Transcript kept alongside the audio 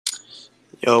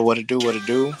Yo, what to do? What to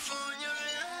do?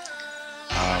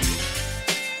 Um,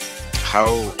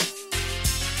 how?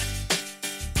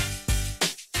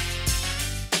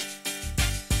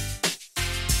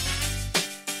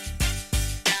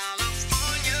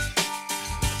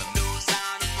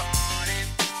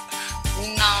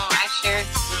 No, I shared.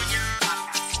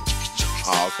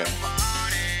 Oh, okay.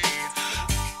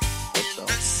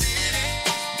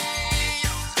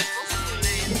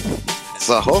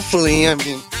 So hopefully, I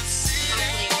mean,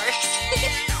 Hopefully it works.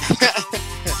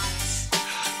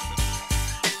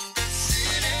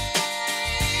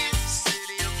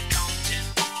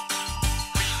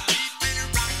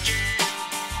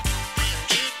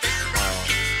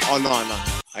 oh no,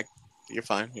 you're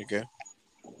fine. You're good.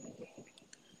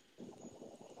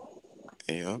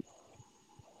 Yeah.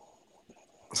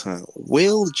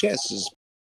 Will Jess is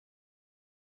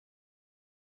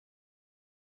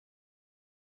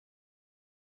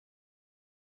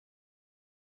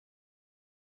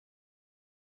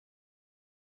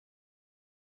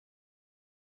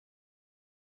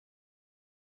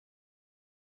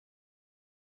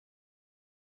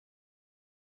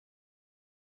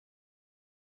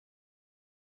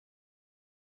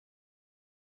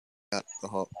the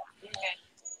whole.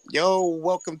 Yo,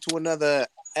 welcome to another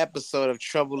episode of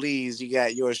Trouble-Ease. You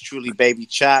got yours truly, Baby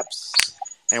Chops,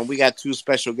 and we got two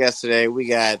special guests today. We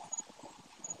got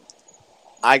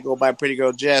I go by Pretty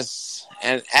Girl Jess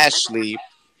and Ashley.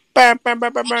 Bam, bam,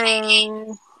 bam, bam,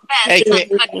 bam. Best AKA,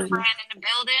 motherfucking friend in the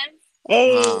building.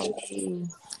 Hey.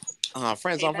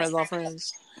 friends Say on best friends on friend.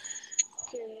 friends.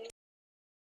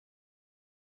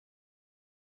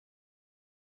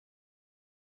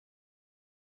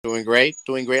 Doing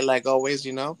great like always.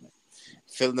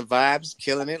 Feeling the vibes,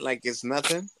 killing it like it's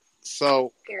nothing.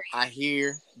 So Period. I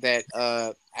hear that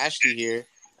Ashley here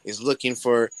is looking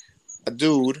for a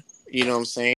dude. You know what I'm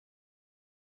saying?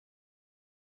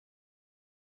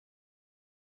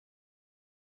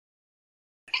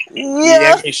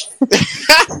 Yeah. Yeah,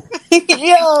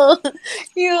 Yo,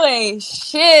 you ain't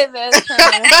shit, best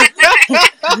friend.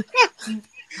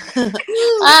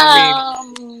 I mean,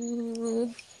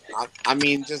 um, I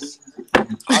mean,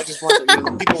 I just want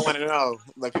to, people want to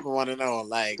know,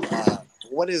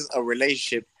 what is a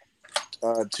relationship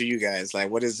to you guys? Like,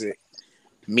 what does it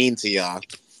mean to y'all?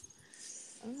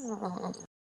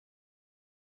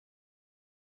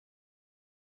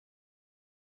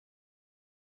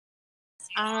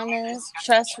 honest,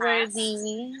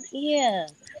 trustworthy. Yeah.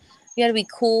 You gotta be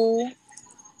cool.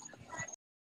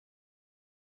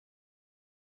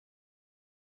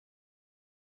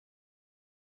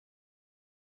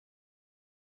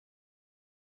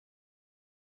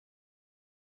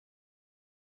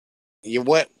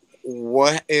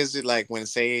 What is it like when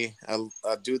say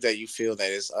a dude that you feel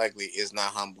that is ugly is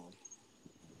not humble?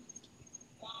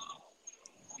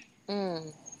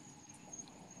 Mm.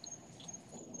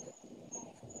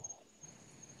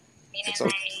 Meaning, It's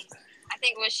okay. I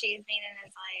think what she's meaning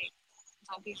is like,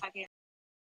 don't be fucking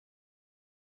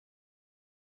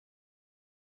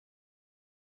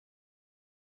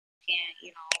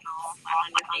can't, flat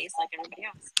on your face like everybody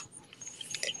else.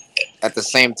 At the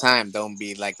same time, don't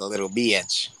be like a little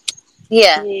bitch.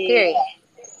 Yeah, period.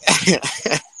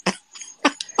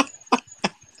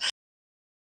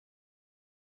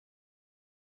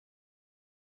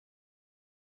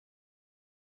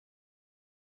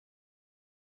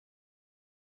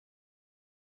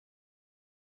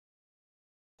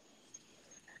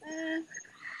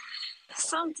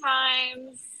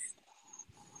 Sometimes.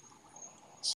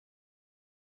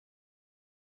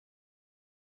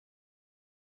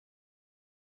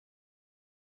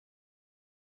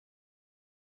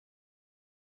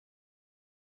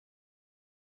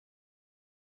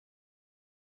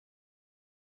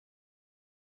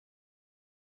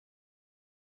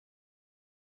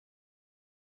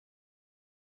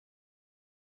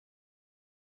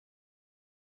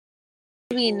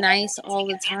 Be nice all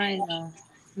the time, though.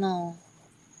 No.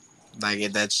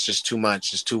 Like that's just too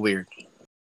much. It's too weird.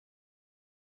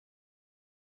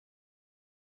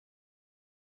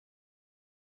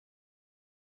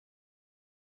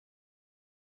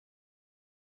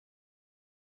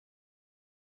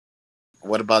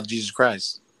 What about Jesus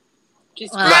Christ?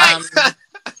 Jesus Right. Christ.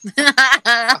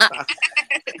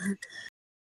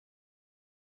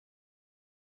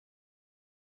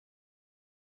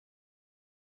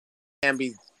 Can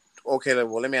be okay.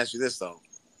 Well, let me ask you this though: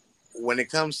 when it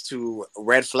comes to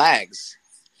red flags,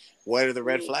 what are the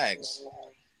red flags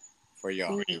for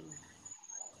y'all?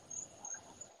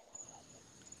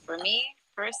 For me,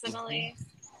 personally,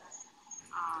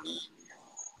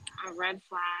 a red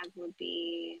flag would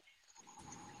be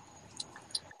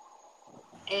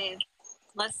if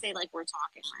let's say like we're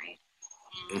talking, right?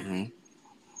 Mm-hmm.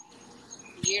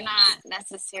 And you're not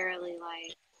necessarily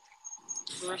like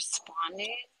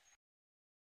responding.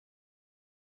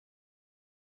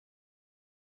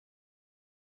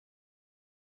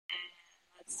 And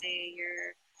let's say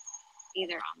you're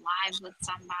either on live with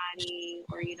somebody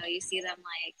or you see them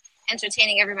like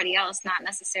entertaining everybody else, not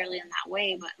necessarily in that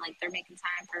way, but like they're making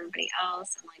time for everybody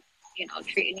else and like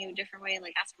treating you a different way.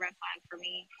 Like that's a red flag for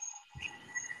me.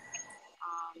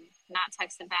 Not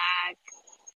texting back.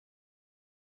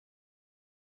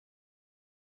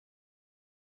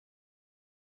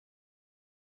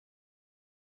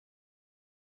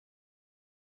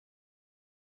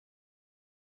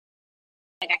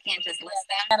 Like I can't just list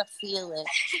them. I gotta feel it.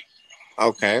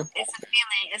 Okay. It's a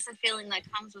feeling. It's a feeling that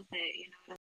comes with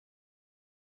it.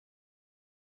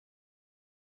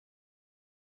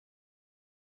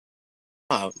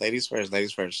 Oh, ladies first.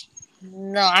 Ladies first.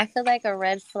 No, I feel like a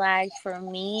red flag for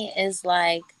me is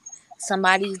like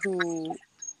somebody who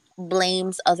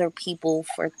blames other people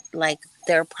for like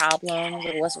their problems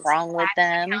or what's wrong with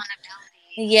them.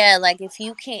 Yeah, like if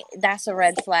you can't, that's a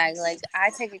red flag. Like I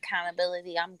take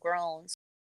accountability. I'm grown.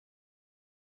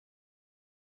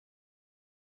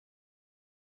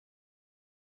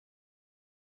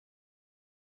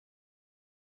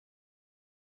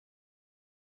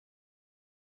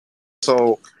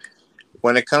 So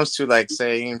when it comes to like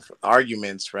saying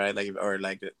arguments, right? Like or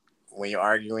like when you're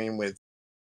arguing with,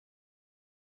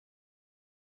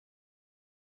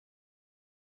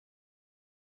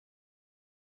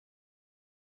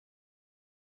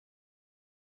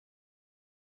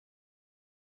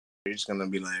 you're just gonna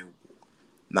be like,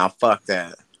 nah, fuck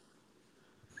that.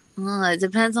 It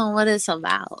depends on what it's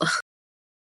about.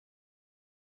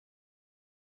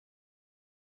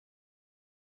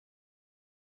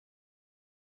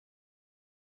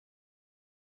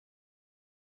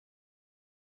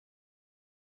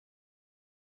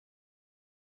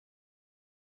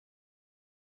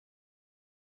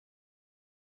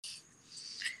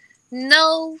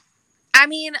 No, I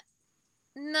mean,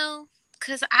 no,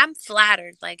 because I'm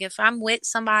flattered. Like if I'm with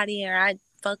somebody or I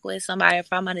fuck with somebody, if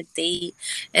I'm on a date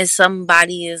and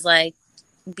somebody is like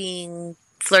being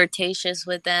flirtatious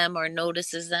with them or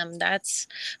notices them, that's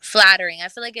flattering. I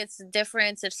feel like it's a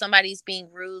difference if somebody's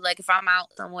being rude. Like if I'm out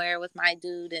somewhere with my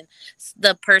dude and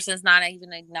the person's not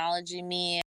even acknowledging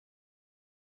me.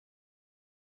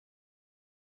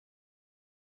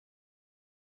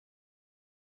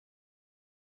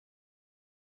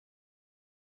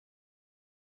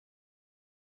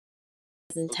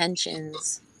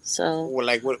 Intentions. So Well,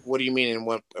 like what do you mean? In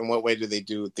what way do they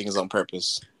do things on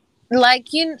purpose? like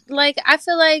I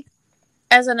feel like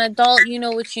as an adult you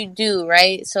know what you do,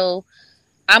 right? So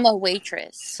I'm a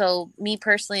waitress. So me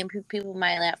personally, and people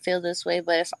might not feel this way,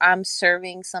 but if I'm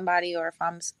serving somebody or if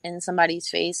I'm in somebody's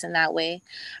face in that way,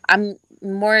 I'm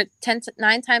more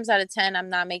 9 times out of 10, I'm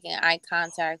not making eye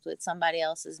contact with somebody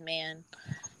else's man,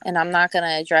 and I'm not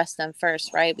gonna address them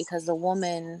first, right? Because the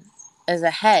woman is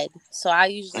ahead, so I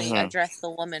usually Mm-hmm. address the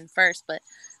woman first. But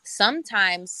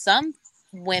sometimes some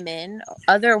women,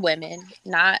 other women,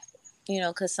 not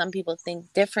because some people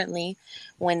think differently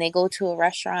when they go to a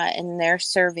restaurant and they're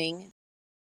serving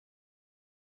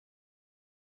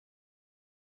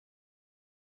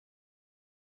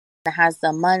that has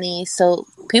the money. So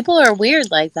people are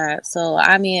weird like that. So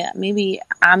I mean, maybe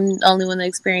I'm the only one that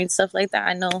experienced stuff like that.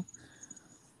 I know.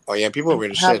 Oh yeah, people are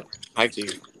weird as How, shit. High key.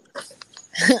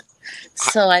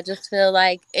 so I just feel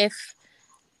like if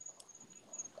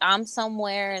I'm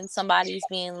somewhere and somebody's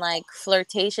being like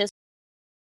flirtatious,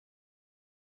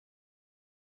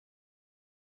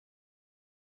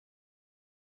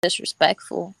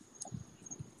 disrespectful.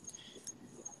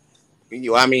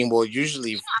 I mean, well,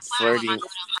 usually I'm fine with my flirting.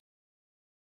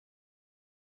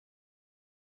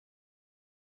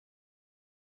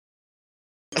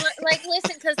 dude. Like,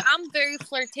 listen, because I'm a very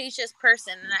flirtatious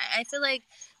person, and I feel like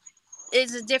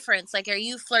it's a difference. Like, are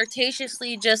you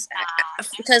flirtatiously just There's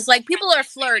a because like people difference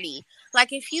are between flirty?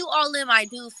 Like, if you all in my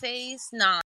dude face,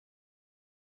 nah.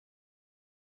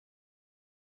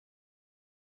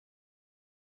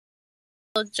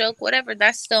 Joke, whatever,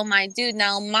 that's still my dude.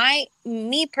 Now,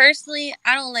 me personally,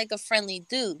 I don't like a friendly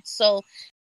dude. So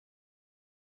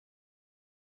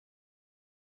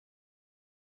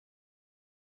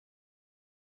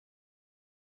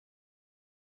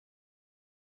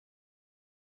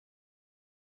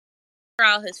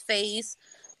out his face,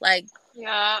 like,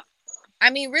 yeah. I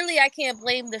mean, really, I can't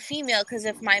blame the female because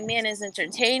if my man is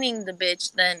entertaining the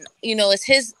bitch, then it's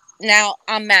his. Now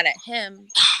I'm mad at him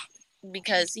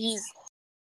because he's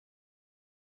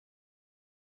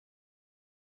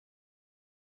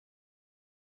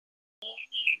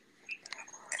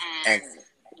and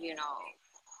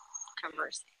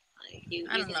conversing. Like you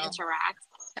can interact.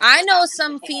 I know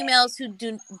some females who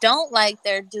don't like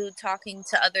their dude talking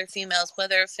to other females,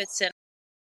 whether if it's in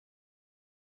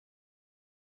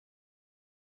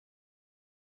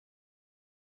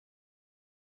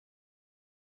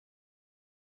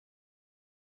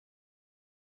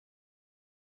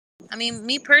I mean,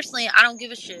 me personally, I don't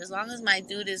give a shit. As long as my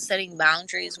dude is setting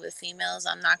boundaries with females,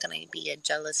 I'm not going to be a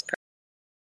jealous person.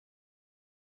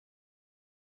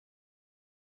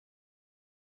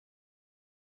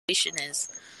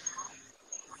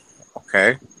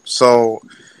 Okay. So,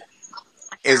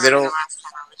 is it all...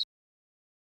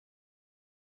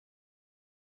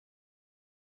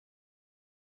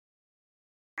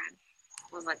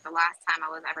 was like the last time I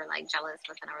was ever like jealous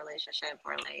within a relationship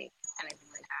or like anything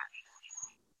like that.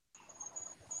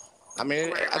 I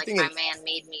mean, where, I like, think my man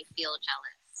made me feel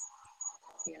jealous.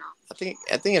 You know.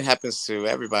 I think it happens to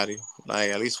everybody,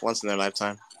 like at least once in their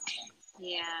lifetime.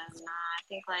 Yeah, nah. I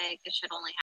think like it should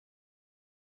only happen.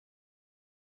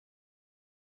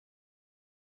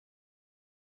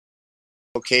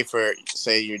 Okay, for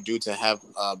say your dude to have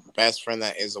a best friend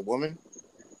that is a woman.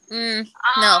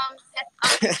 No.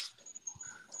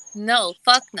 No,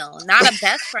 fuck no. Not a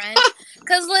best friend.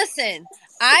 Because listen,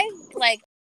 I like.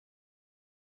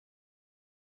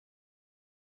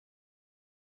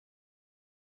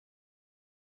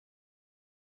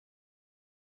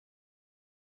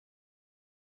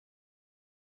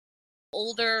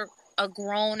 Older, a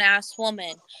grown ass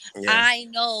woman. Yeah. I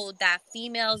know that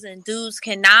females and dudes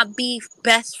cannot be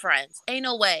best friends. Ain't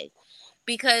no way.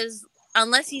 Because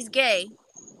unless he's gay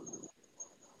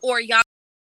or y'all.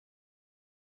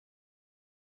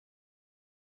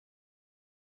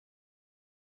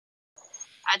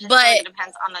 I just feel like it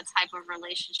depends on the type of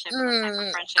relationship and the type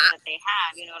of friendship that they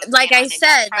have. You know what I'm like saying? I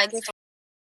said, like if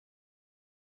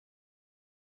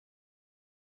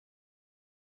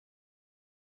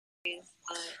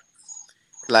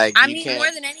like I mean,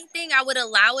 more than anything, I would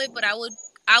allow it, but I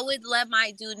would let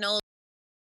my dude know.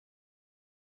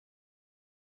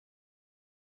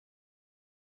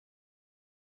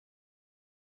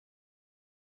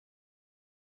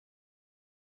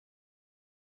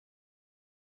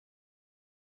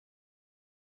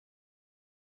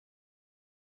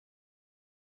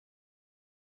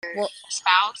 Well,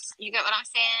 spouse, you get what I'm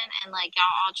saying, and like y'all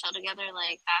all chill together,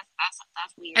 like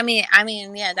that's weird. I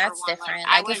mean, yeah, that's different.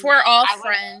 Like if we're all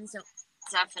friends,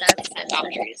 definitely set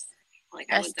boundaries. Like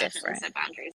I would definitely set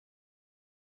boundaries.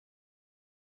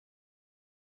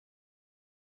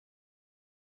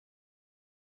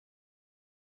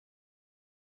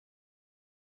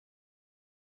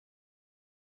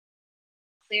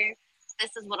 Clear.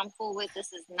 This is what I'm cool with.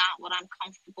 This is not what I'm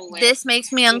comfortable with. This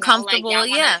makes me uncomfortable. Like,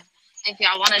 yeah. If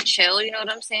y'all want to chill, you know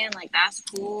what I'm saying? Like, that's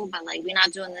cool. But, like, we're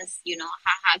not doing this,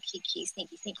 ha-ha, kiki,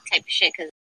 sneaky type of shit.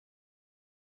 Because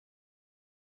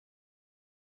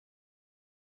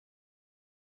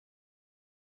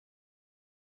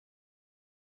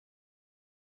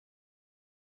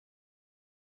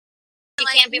you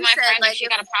can't be my friend. Like, if you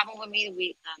got a problem with me, I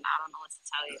don't know what to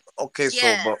tell you. Okay,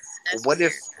 so, but what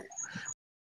if...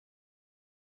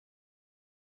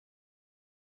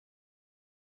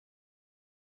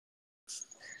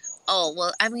 Oh,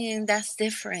 well, I mean, that's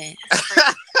different.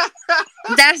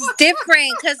 That's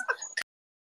different, because...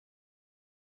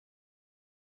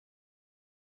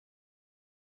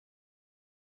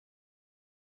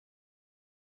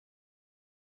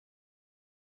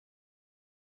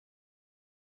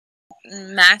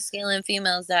 masculine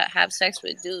females that have sex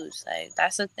with dudes. Like,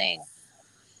 that's a thing.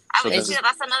 I would that's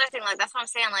another thing. Like, that's what I'm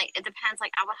saying. Like, it depends.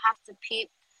 Like, I would have to peep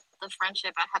the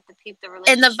friendship. I have to peep the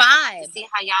relationship. And the vibe. To see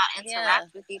how y'all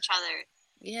interact with each other.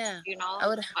 Yeah. You know? I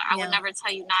would never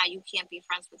tell you, nah, you can't be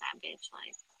friends with that bitch.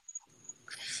 Like,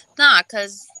 nah,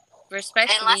 because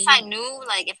respectfully. Unless I knew,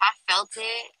 like, if I felt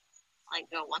it, like,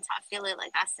 yo, once I feel it,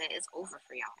 like, that's it. It's over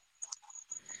for y'all.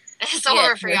 It's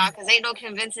over for y'all because ain't no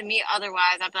convincing me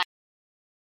otherwise. I'd be like,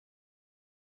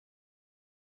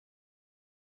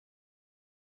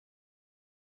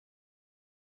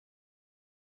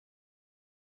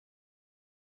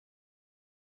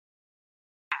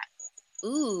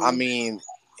 ooh. I mean,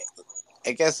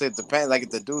 I guess it depends. Like, if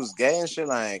the dude's gay and shit,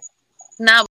 like...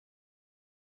 Nah.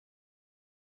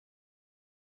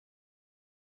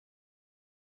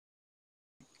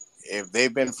 If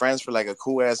they've been friends for like a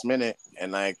cool ass minute,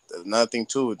 and like another thing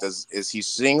too, is he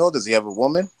single? Does he have a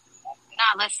woman?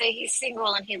 Nah, let's say he's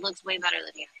single and he looks way better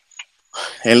than you.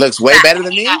 He looks way better than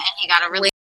me? And he got a really...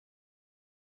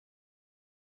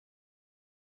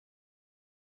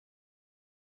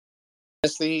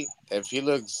 Honestly, if he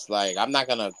looks like... I'm not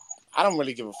gonna I don't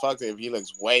really give a fuck if he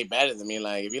looks way better than me.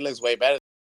 Like if he looks way better,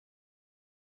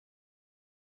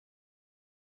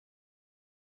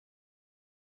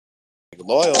 like,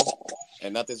 loyal,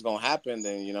 and nothing's gonna happen,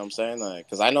 then you know what I'm saying? Like,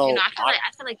 because I You know, know,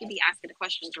 I feel like you'd be asking the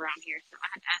questions around here, so I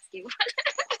have to ask you.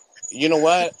 you know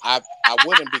what? I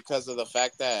wouldn't because of the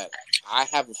fact that I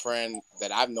have a friend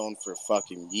that I've known for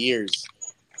fucking years,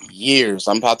 years.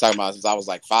 I'm probably talking about since I was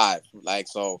like 5. Like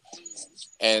so,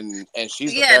 and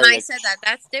she's a Yeah, and very I said that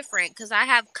that's different because I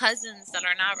have cousins that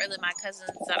are not really my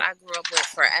cousins that I grew up with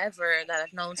forever that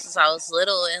I've known since I was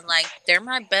little, and like they're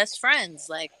my best friends.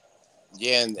 Like,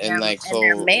 yeah, they're, and like and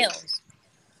they're so males.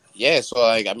 yeah. So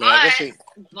like I mean, I guess it.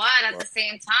 But at the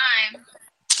same time,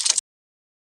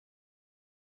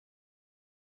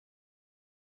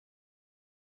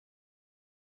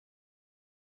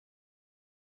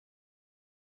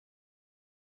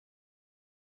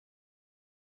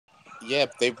 Yeah,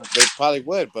 they probably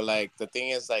would, but like the thing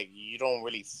is, like you don't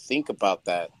really think about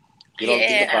that. You don't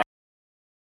think Yeah, about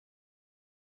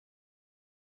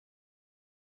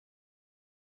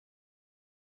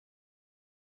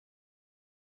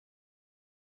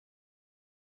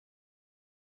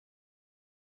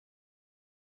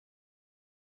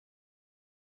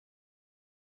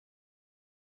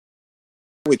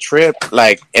with trip,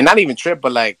 like, and not even trip,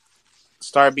 but like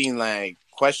start being like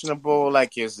questionable,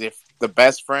 like as if the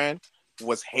best friend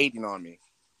was hating on me.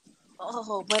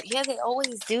 oh, but yeah, they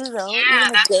always do though. yeah, Even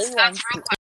the gay that's ones. real.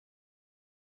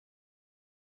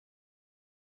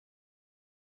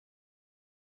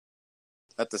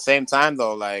 At the same time,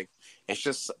 though, like it's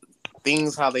just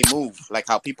things how they move, like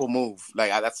how people move. Like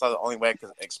that's the only way I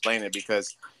can explain it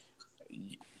because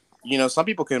you know some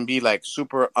people can be like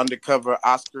super undercover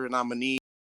Oscar nominee.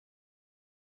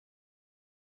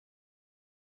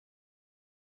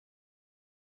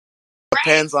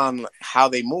 Depends on how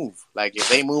they move. Like if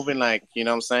they moving like you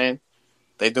know what I'm saying,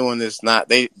 they doing this not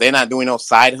they not doing no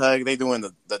side hug. They doing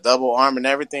the double arm and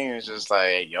everything. It's just like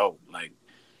hey, yo, like,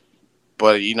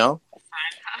 but you know,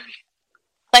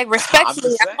 Like I'm respectfully,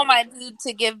 just I want saying my dude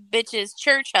to give bitches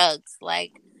church hugs.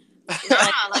 Like, Nah,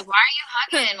 like why are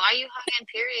you hugging? Why are you hugging?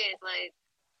 Period.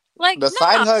 like the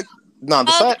side no hug. No,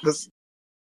 the hug. side.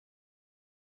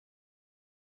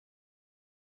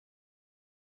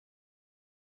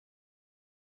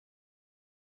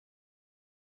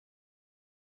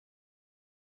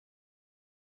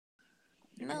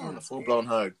 If you're doing No, a full blown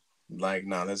hug, like,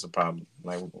 no, there's a problem.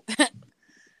 Like,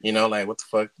 you know, like, what the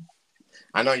fuck?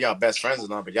 I know y'all best friends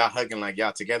and all, but y'all hugging like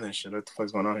y'all together and shit. What the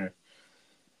fuck's going on here?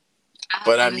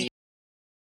 But I mean,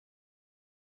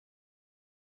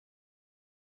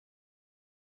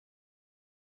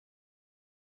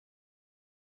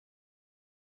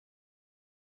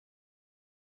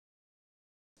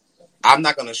 I'm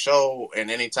not gonna show in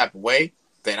any type of way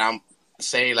that I'm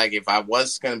say like if I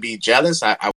was gonna be jealous,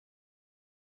 I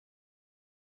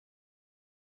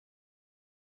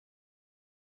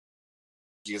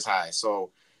is high.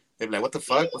 So they'd be like, "What the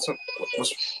fuck?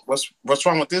 What's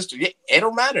wrong with this dude?" Yeah, it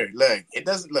don't matter. Look, it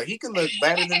doesn't look. He could look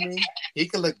better than me. He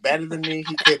could look better than me.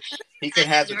 He could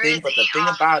have the thing. But the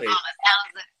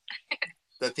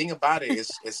thing about it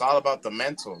is, it's all about the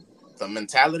mental, the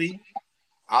mentality.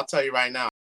 I'll tell you right now.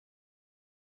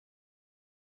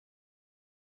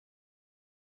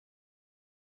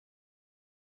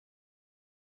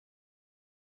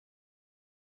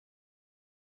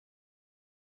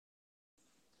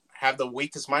 Have the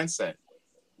weakest mindset.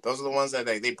 Those are the ones that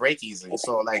they break easily.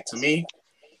 So like to me,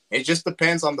 it just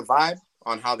depends on the vibe,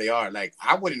 on how they are. Like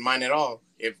I wouldn't mind at all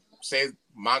if say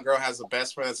my girl has a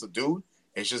best friend that's a dude.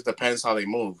 It just depends how they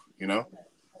move, you know.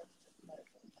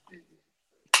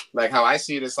 Like how I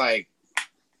see it, it's like,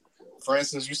 for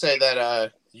instance, you say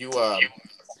that you a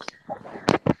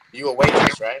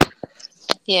waitress, right?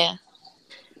 yeah.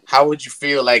 How would you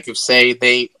feel like if say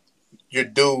they your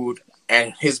dude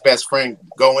and his best friend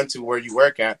go into where you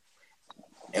work at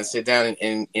and sit down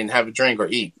and have a drink or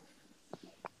eat?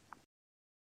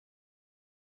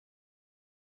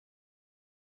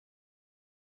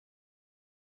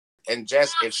 And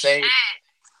just oh if say shit.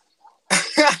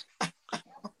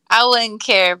 I wouldn't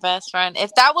care, best friend.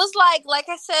 If that was like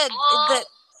I said, Oh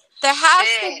there has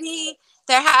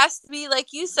to shit. be,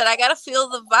 like you said, I gotta feel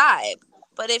the vibe.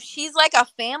 But if she's like a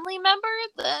family member,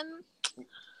 then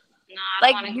No, I don't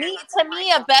like want to hear me, nothing to like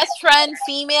me, a that. best friend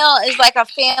female is like a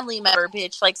family member,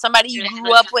 bitch. Like somebody you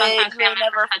grew But up with, sometimes you ain't family members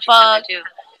never touch each other fucked. too.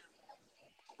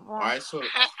 all right, so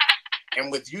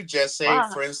and with you, just Wow.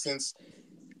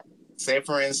 say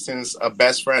for instance, a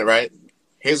best friend, right?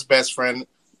 His best friend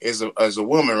is a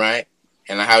woman, right?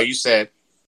 And how you said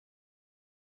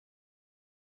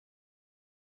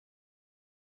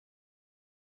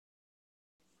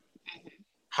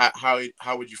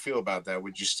how would you feel about that?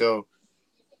 Would you still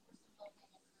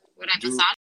Would I do? massage?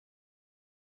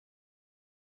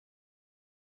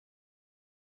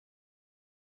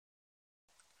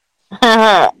 You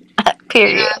know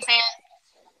Period. what I'm saying?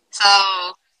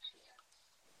 So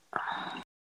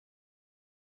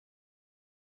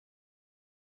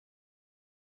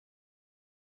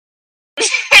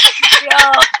Yo,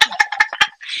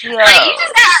 like you yo.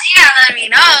 just got you gotta let me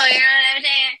know, you know what I'm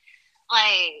saying?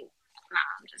 Like, nah,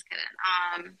 I'm just kidding.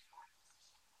 I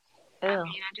Ew.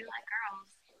 mean I do like girls.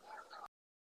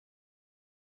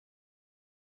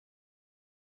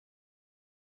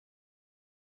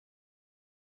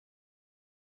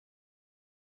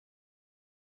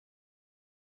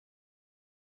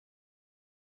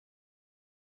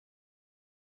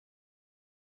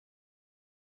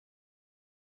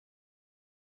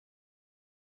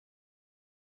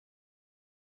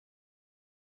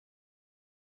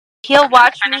 He'll I'm not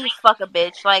watch trying to me make fuck a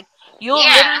bitch. Like, you'll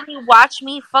yeah. literally watch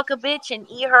me fuck a bitch and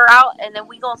eat her out, and then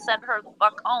we gonna send her the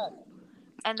fuck home.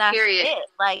 And that's Period. it.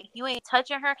 Like, you ain't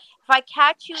touching her. If I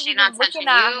catch you She not even looking touching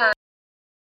at her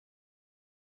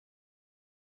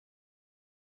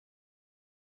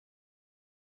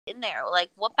you. in there, like,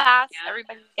 what pass Yeah.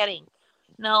 everybody's getting?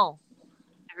 No.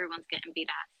 Everyone's getting beat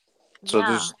at. So Yeah.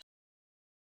 there's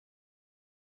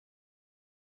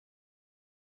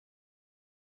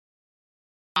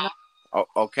No.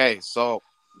 okay. So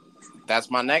that's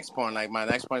my next point. Like my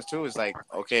next point too is like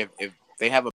okay if they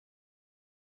have a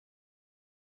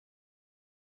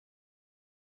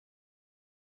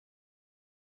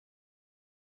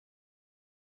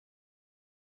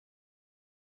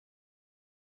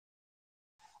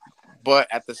but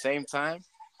at the same time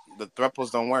the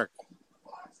thruples don't work.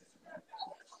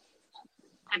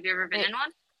 Have you ever been in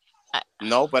one?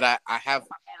 No, but Okay, I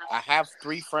have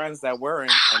three friends that were in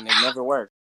and it never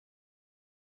worked.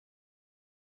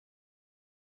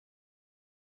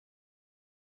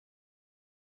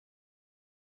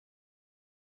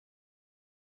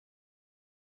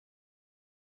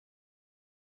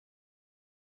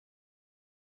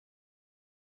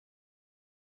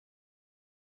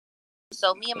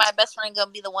 So me and my best friend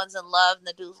gonna be the ones in love, and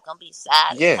the dude's gonna be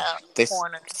sad as Yeah, hell in the they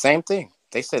corner. same thing.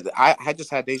 They said I just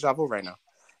had deja vu right now.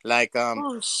 Like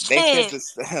Oh they said shit!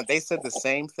 this they said the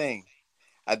same thing.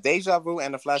 A deja vu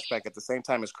and a flashback at the same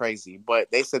time is crazy, but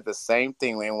they said the same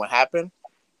thing. And what happened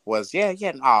was, yeah,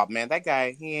 oh man, that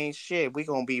guy he ain't shit. We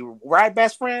gonna be right,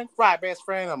 best friend.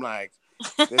 I'm like,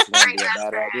 this is gonna right, be a best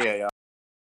bad friend. idea, y'all.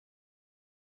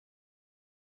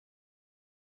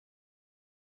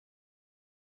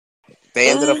 They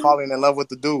ended up Ew. falling in love with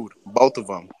the dude, both of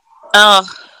them. Oh,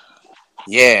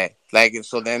 Yeah, like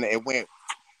so then it went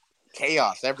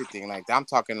chaos, everything. Like I'm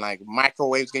talking like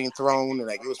microwaves getting thrown, and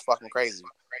like it was fucking crazy.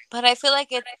 but I feel like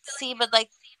it's see, but like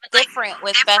different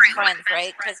with best friends,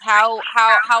 right? Because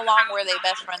how long were they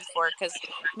best friends for? Because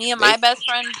me and They my best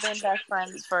friend been best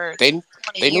friends for they 20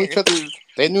 they knew each years. other.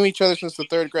 They knew each other since the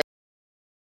third grade.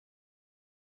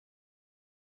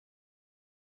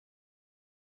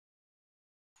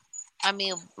 I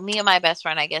mean, me and my best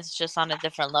friend, I guess, just on a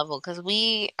different level because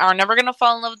we are never gonna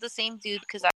fall in love with the same dude.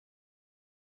 Because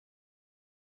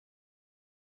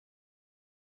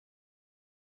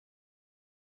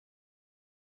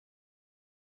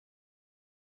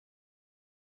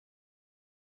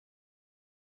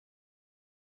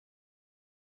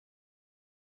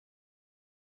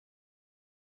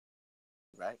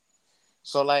Right.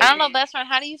 So I like don't know, best friend.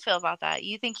 How do you feel about that?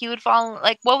 You think you would fall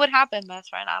like what would happen, best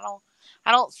friend?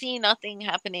 I don't see nothing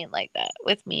happening like that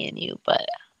with me and you, but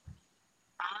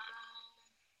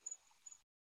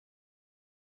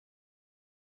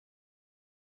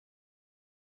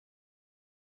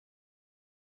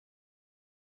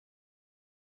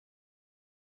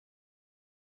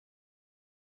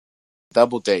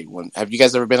double date. When have you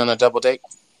guys ever been on a double date?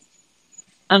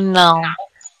 no. No.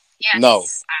 No.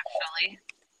 Yes, actually.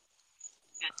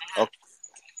 Yes, I O- have.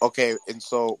 Okay, and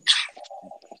so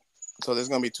there's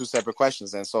gonna be two separate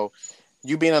questions. And so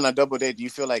you being on a double date, do you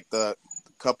feel like the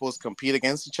couples compete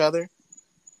against each other?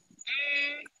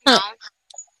 No.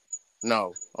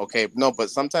 No. Okay. No, but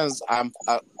sometimes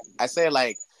I say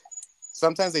like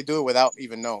sometimes they do it without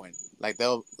even knowing. Like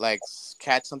they'll like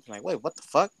catch something like, wait, what the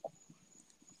fuck?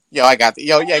 Yo, I got the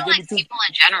yo, I yeah, feel give like me two. people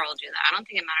in general do that. I don't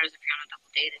think it matters if you're on a double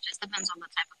date. It just depends on the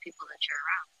type of people that you're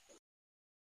around.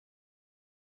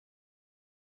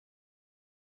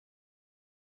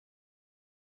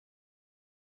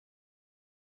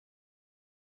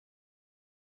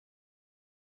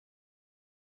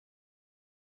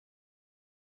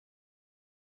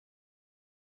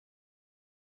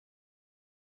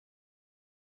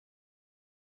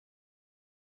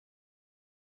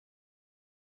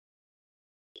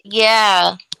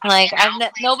 Yeah, like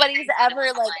Outplays nobody's everybody ever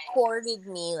with like like, courted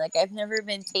me. Like I've never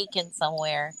been taken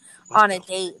somewhere on a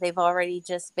date. They've already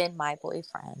just been my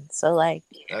boyfriend. So like,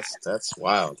 That's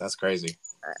wild. That's crazy.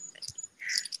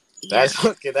 yeah,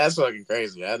 That's fucking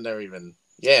crazy. I never even.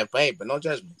 Yeah, but no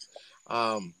judgment.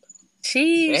 Um,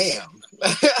 sheesh. damn.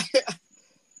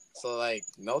 So like,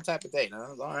 no type of date.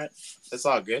 Huh? All right, it's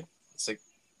all good. It's like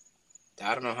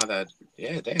I don't know how that.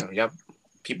 Yeah, damn. Yeah,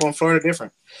 people in Florida are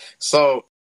different. So,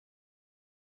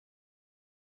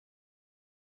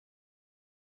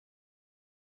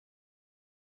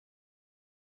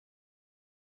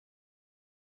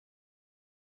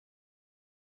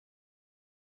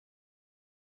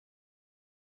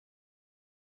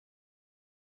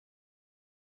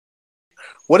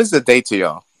 what is the date to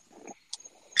y'all?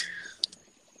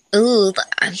 Ooh,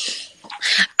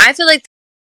 I feel like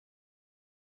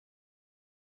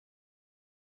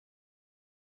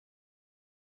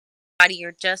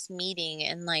you're just meeting,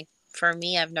 and like for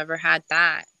me, I've never had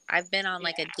that. I've been on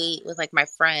like a date with like my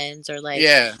friends or like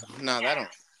Yeah, no, that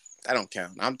don't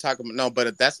count. I'm talking no,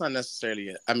 but that's not necessarily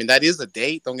it. I mean, that is a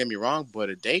date. Don't get me wrong, but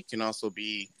a date can also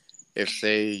be if,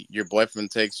 say, your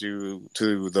boyfriend takes you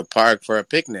to the park for a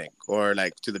picnic or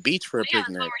like to the beach for a yeah, that's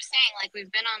what picnic. we're saying. Like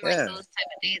we've been on like Yeah, those type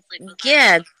of dates, like with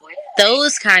yeah, our boyfriend.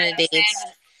 those You kind know of what I'm saying? dates.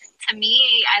 But to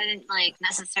me, I didn't like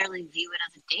necessarily view it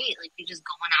as a date. Like we just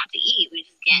going out to eat. We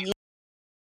just getting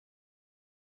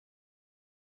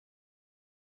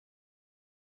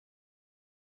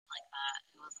like that.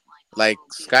 It wasn't like, like oh,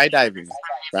 we meet at skydiving, this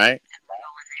time right? and we're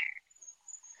going there.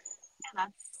 Yeah,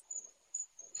 that's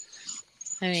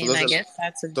I So mean, I guess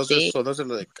that's a date. those are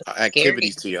like Scary.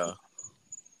 activities to y'all.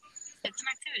 it's an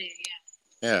activity.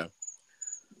 Yeah. Yeah,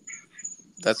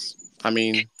 that's. I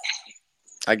mean,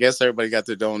 I guess everybody got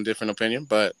their own different opinion,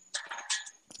 but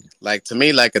like to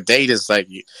me, like a date is like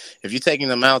if you're taking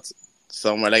them out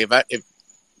somewhere. Like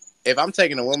if I'm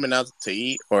taking a woman out to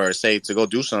eat or say to go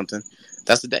do something,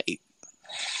 that's a date.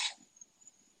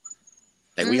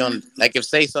 Like we Mm. on like if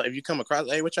say so if you come across,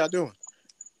 hey, what y'all doing?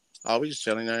 Oh, we just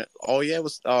chilling there. Oh yeah,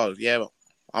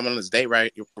 I'm on this date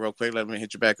right real quick. Let me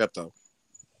hit you back up though.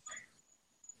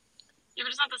 Yeah, but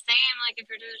it's not the same. Like if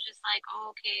you're just like, oh,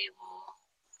 okay, well,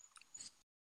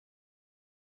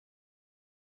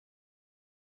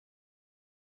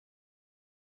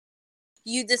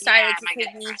 You yeah, decided I to might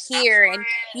take get me dressed up here, for and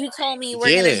it. you told Like, me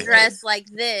we're gonna Yeah, dress like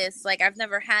this. Like I've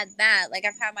never had that. Like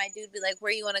I've had my dude be like,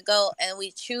 "Where you want to go?" and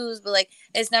we choose, but like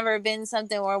it's never been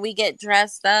something where we get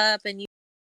dressed up and you.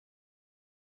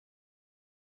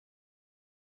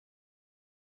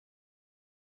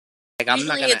 like I'm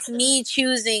not Usually, gonna it's me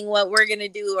choosing what we're gonna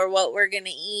do or what we're gonna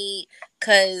eat,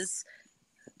 because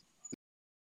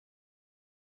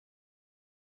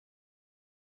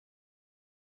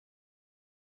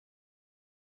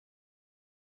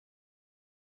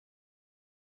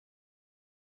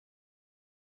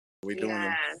we doing them,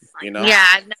 yes, you like know. yeah,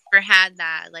 that. I've never had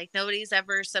that. Like nobody's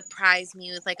ever surprised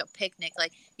me with like a picnic.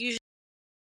 Like usually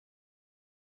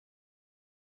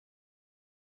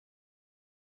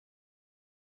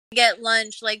get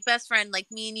lunch, like best friend,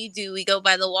 like me and you do. We go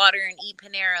by the water and eat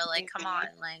Panera. Like come on,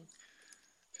 Mm-hmm. like.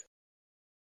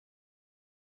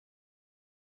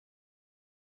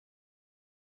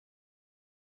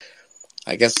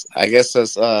 I guess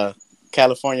us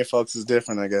California folks is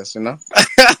different. I guess you know.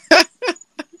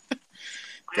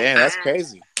 Damn, that's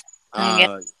crazy. Yeah.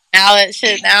 Uh, Now that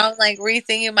shit. Now I'm like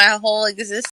rethinking my whole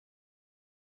existence.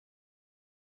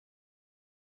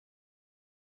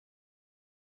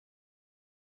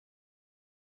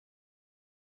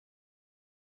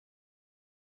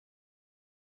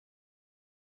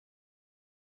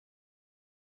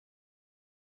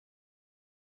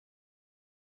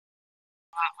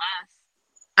 A lot less.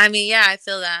 I mean, yeah, I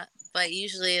feel that, but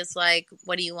usually it's like,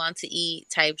 what do you want to eat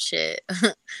type shit.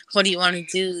 What do you want to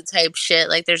do type shit.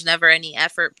 Like there's never any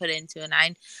effort put into it.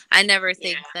 And I never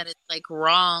think Yeah, that it's like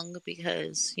wrong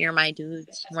because you're my dude.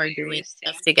 it's just We're what you're doing used to.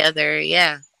 stuff together.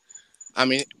 Yeah. I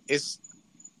mean, it's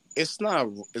not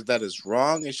that it's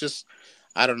wrong. It's just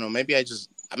I don't know.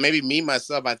 Maybe me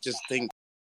myself. I just think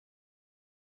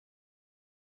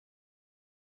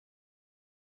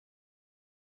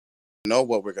know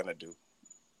what we're gonna do.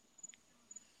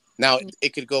 Now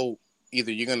it could go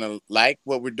either you're gonna like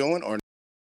what we're doing or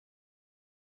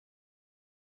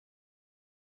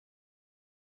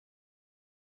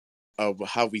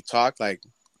how we talk. Like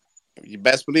you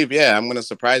best believe, yeah, I'm gonna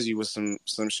surprise you with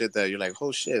some shit that you're like,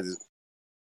 oh shit.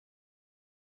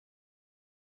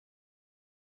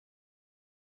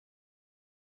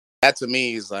 That to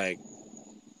me is like,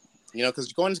 because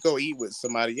you're going to go eat with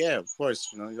somebody. Yeah, of course.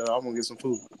 I'm gonna get some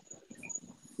food.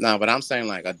 No, but I'm saying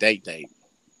like a date.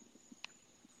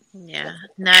 Yeah,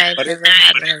 no, I've never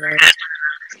had one of those.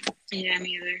 Yeah,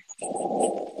 me either.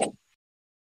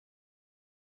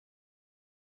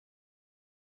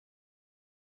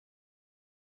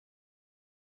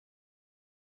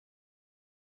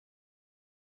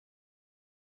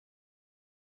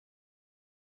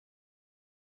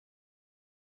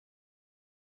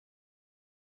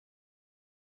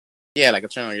 Yeah, like a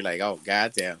turn on, you're like, oh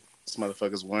goddamn, this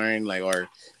motherfucker's wearing like, or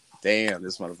damn,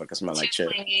 this motherfucker smell like Too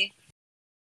shit. clingy.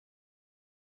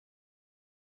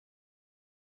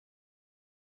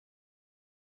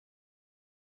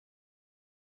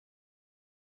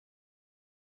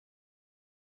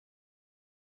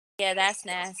 Yeah, that's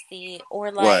nasty.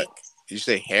 Or What? like You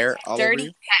say hair all over you?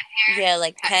 dirty, yeah,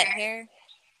 like Pet pet hair. hair.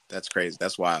 That's crazy.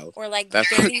 That's wild. Or like That's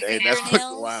dirty hey, that's fucking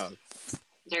fingernails. wild.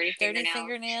 Dirty Dirty fingernails.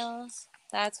 fingernails.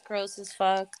 That's gross as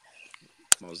fuck.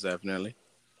 Most definitely.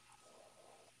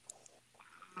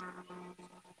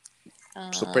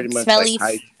 Um, So pretty much like Smelly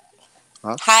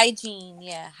huh? hygiene.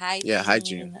 Yeah, Yeah, hygiene.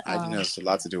 hygiene. Hygiene has a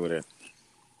lot to do with it.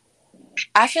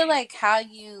 I feel like how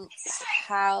you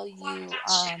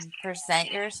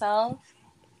present yourself,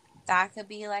 that could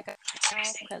be like a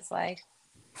because like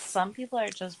some people are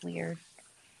just weird.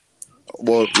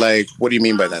 Well, like, what do you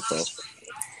mean by that though?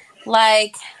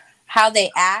 Like how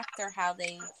they act or how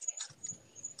they,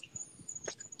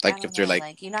 I Like if don't they're know, like,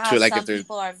 like you know how to like if some they're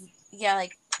people are, yeah,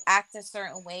 like act a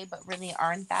certain way but really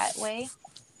aren't that way.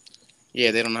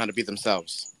 yeah, they don't know how to be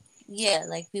themselves. Yeah,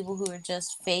 like people who are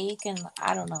just fake, and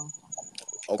I don't know.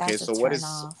 Okay, That's a so turn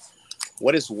off.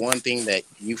 what is one thing that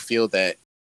you feel that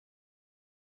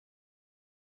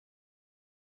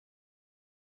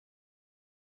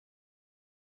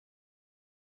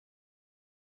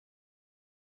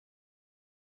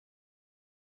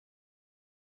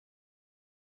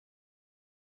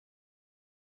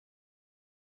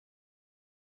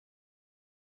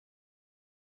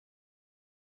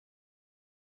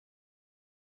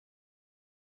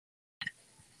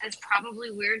is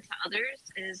probably weird to others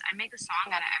is I make a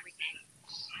song out of everything.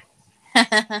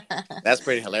 that's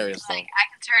pretty hilarious though? Like I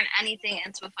can turn anything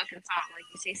into a fucking song. Like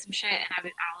you say some shit and I'll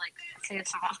like say a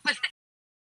song with it.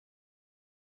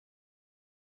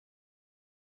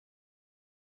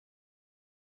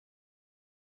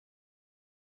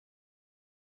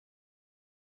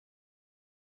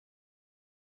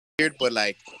 Weird, but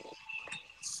like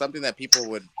something that people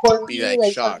would be Quirky, like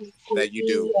like shocked fucking that you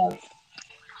quirky. do.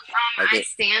 Like it,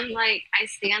 I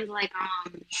stand like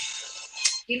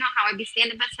you know how I be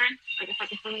standing best friend? Like a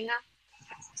fucking flamingo?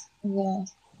 Yeah.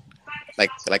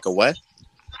 like a what?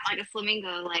 Like a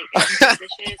flamingo, like in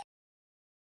position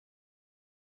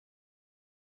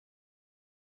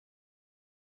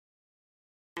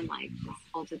and like just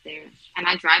hold it there. And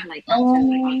I drive like that too.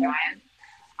 Like I'll drive.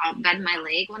 I'll bend my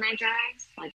leg when I drive.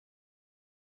 Like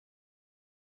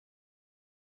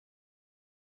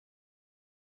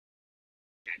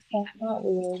That's not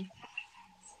weird.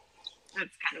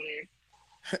 that's kind of weird.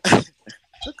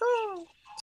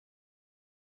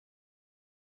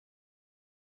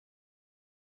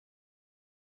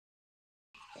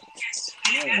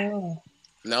 I don't know.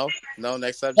 No, no.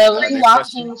 Next subject. But Next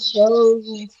question. rewatching shows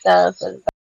and stuff.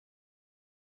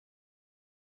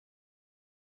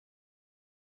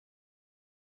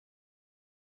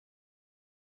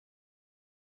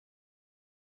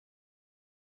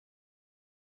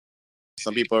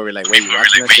 Some people are like, "Wait, you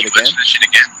watching that shit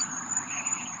again?"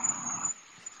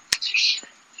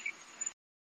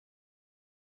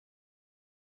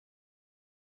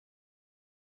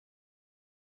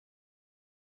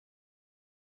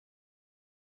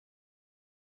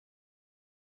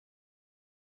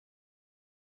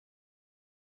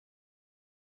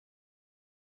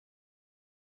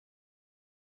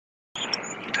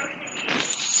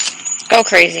 Go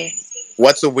crazy.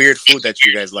 What's a weird food that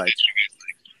you guys like?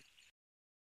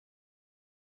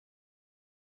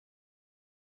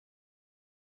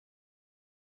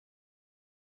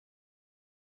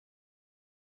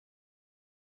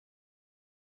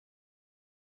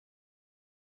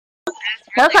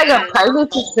 That's like a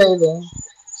pregnancy craving.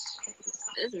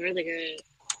 It's really good.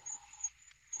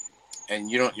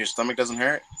 And you don't, your stomach doesn't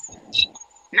hurt?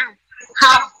 No.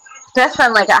 Hot. That's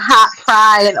from like a hot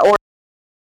fry and or.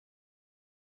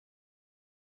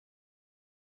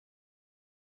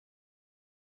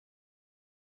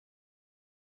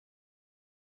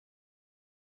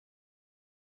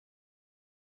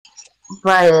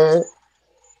 But I feel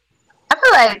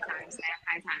High like times, man.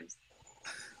 High times.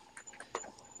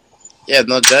 Yeah,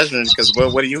 no judgment. Because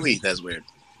what do you eat? That's weird.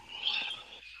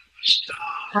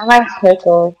 I like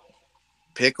pickles.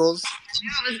 Pickles. I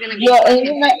knew it was gonna be Yeah,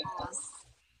 fucking pickles.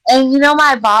 and you know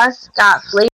my boss got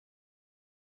flavor.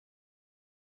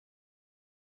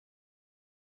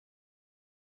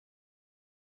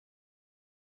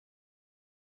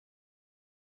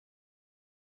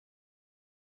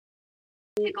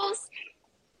 pickles.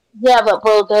 Yeah, but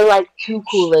bro, they're like too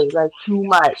Kool-Aid, like too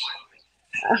much.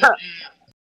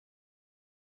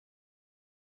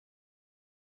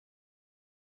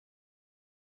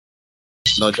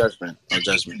 No judgment. No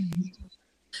judgment.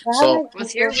 I So, like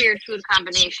What's your pickles. weird food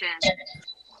combination?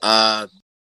 uh,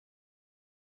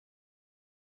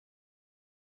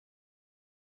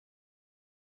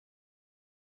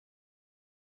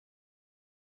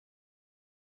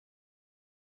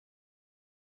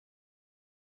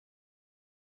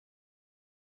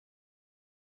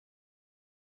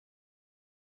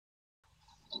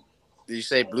 did you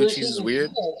say blue Blue cheese cheese is is weird?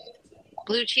 good.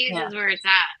 Blue cheese Yeah. is where it's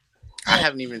at.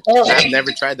 I've Oh,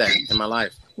 never tried that in my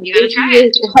life. You blue gotta cheese try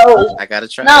it. is gross. I gotta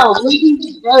try it. No, blue cheese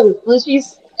is gross. Blue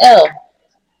cheese, ew.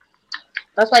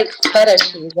 That's like feta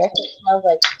cheese. That shit smells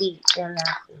like feet. They're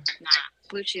nasty. Nah,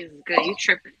 blue cheese is good. You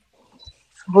tripping?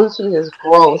 Blue cheese is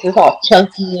gross. It's all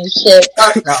chunky and shit.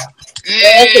 Fuck no. Yeah,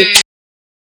 that shit's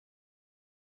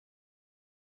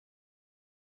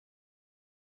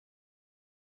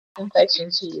Mm. infection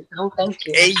cheese. No, thank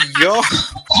you. Hey yo,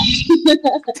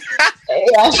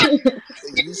 Yeah.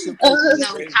 yeast infection is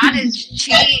No, crazy. cottage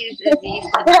cheese is yeast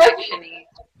infection-y.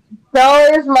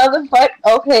 So is motherfucker.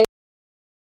 Okay.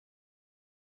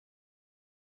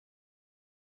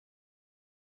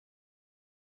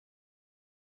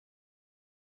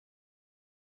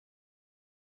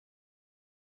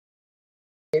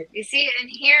 You see, and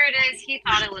here it is. He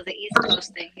thought it was an East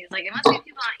Coast thing. He's like, it must be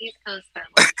people on East Coast that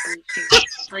like blue cheese.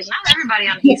 Like, not everybody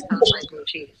on the East Coast like blue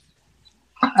cheese.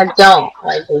 I don't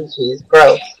like blue cheese.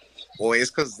 Gross. Well,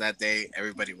 it's because that day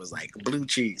everybody was like blue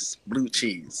cheese, blue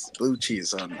cheese, blue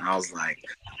cheese. And I was like,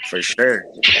 for sure,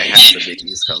 it has to be an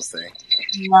East Coast thing.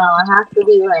 No, it has to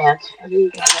be ranch. I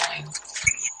need ranch.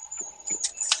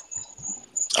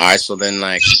 All right, so then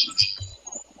like,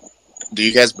 do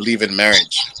you guys believe in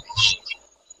marriage?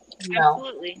 No.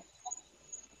 Absolutely.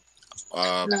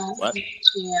 No. What?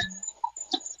 Yeah.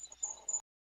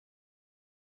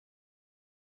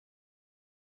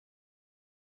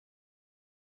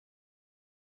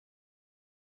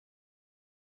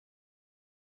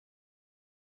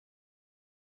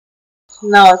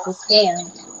 No, it's a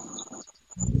scam.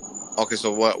 Okay,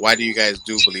 so what? Why do you guys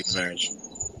do believe in marriage?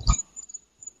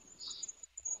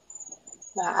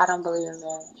 No, I don't believe in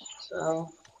marriage. So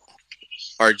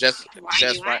Or just, Why do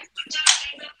just I? why?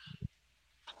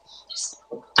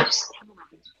 Hold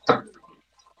on.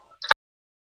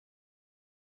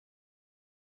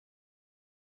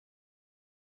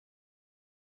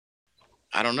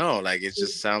 I don't know. Like, it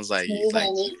just sounds like can you hear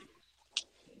like me?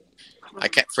 I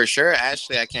can't for sure.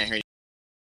 Ashley, I can't hear you.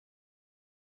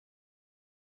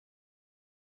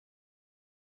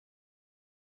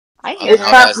 I hear It's Oh,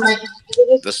 her. not that's my.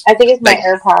 that's I think it's my like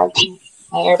AirPods.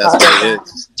 My that's AirPods what are it bad.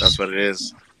 is. That's what it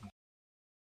is.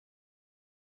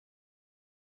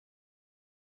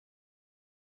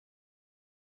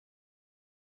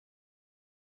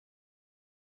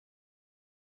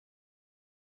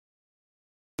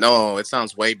 No, it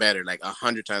sounds way better. Like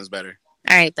 100 times better.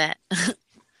 All right, bet.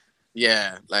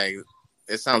 Yeah, like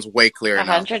it sounds way clearer A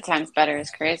now. hundred times better is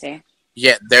crazy.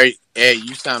 Yeah, there. Hey,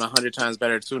 you sound 100 times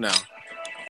better too now.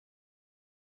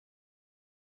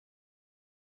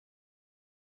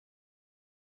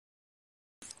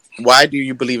 Why do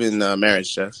you believe in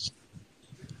marriage, Jess?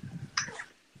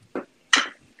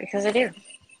 Because I do.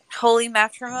 Holy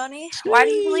matrimony? Why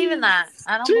do you believe in that?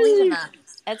 I don't believe in that.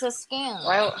 It's a scam.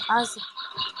 Well,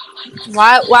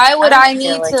 Why I would don't I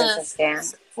feel need like it's a to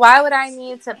scam. why would I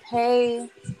need to pay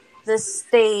the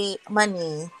state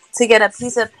money to get a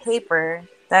piece of paper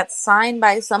that's signed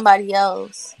by somebody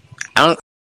else? I don't.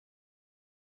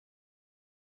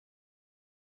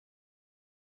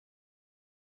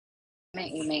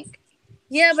 You make.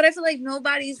 Yeah, but I feel like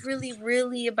nobody's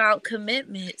really about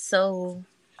commitment. So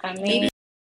I mean, maybe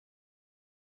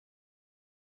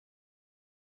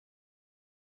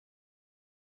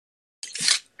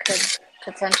could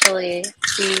potentially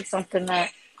be something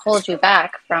that holds you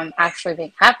back from actually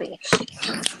being happy.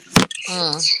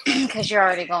 Because you're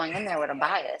already going in there with a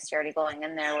bias. You're already going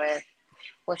in there with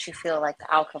what you feel like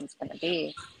the outcome's going to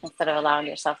be instead of allowing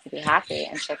yourself to be happy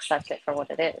and to accept it for what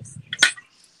it is.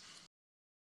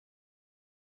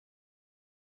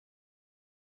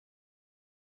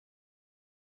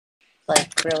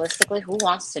 Like, realistically, who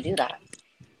wants to do that?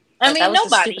 I Like, that mean was the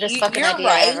nobody. stupidest fucking You're idea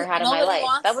I right. ever had in my Nobody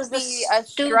life. That wants to was the be a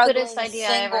stupidest struggling idea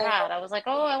I ever single. had. I was like,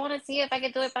 oh, I want to see if I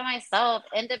could do it by myself,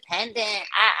 independent.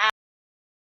 Ah, ah.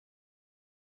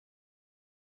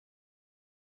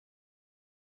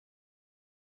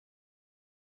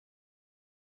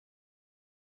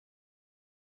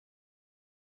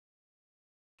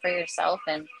 For yourself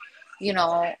and, you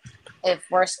know, if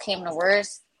worst came to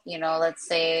worst, you know, let's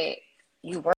say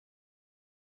you were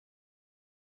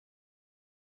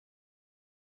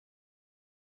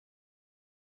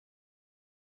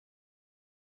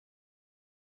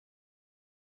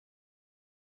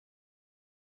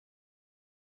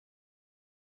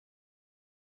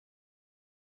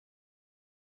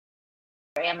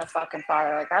and the fucking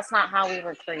father. Like, that's not how we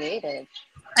were created.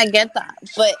 I get that,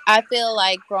 but I feel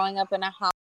like growing up in a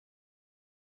house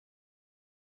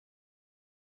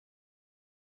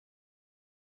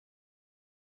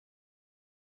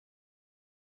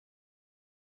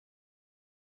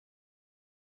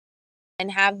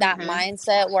and have that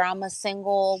mindset where I'm a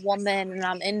single woman and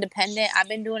I'm independent. I've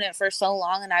been doing it for so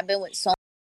long, and I've been with so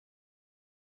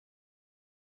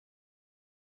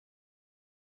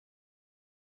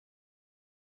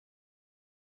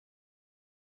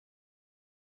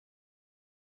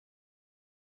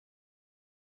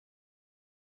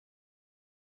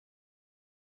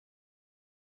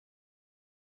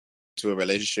To a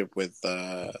relationship with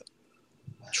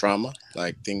trauma,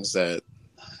 like things that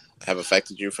have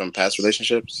affected you from past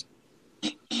relationships?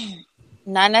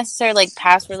 not necessarily like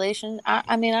past relations.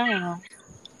 I mean, I don't know.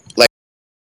 Like,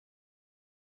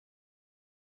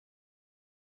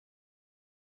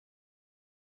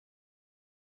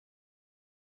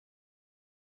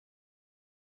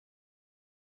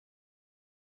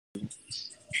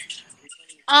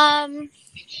 Um,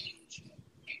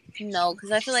 no,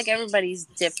 because I feel like everybody's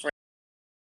different.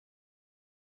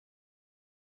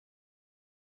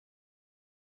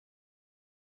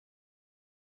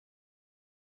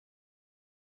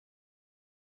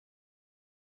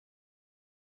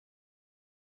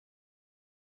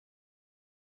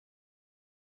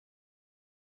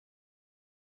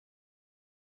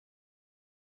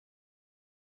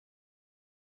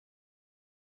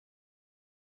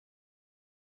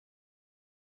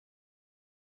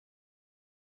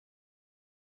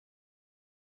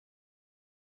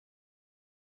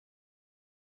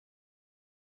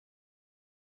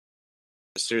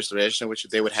 a serious relationship with you,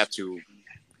 they would have to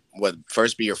what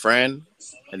first be your friend,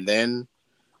 and then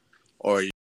or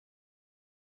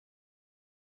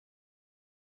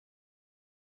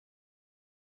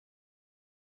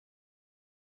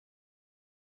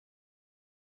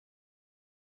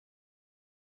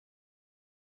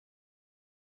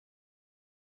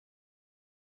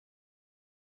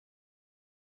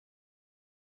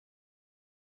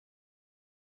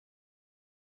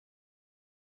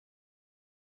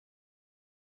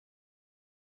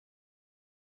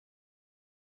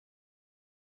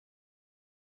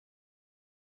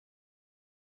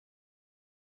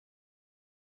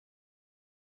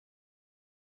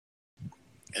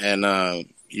and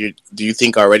you do you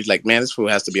think already like, man, this fool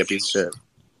has to be a piece of shit?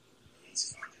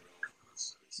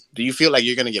 Do you feel like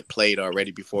you're gonna get played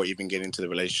already before even getting into the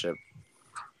relationship?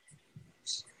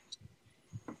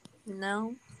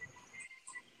 No,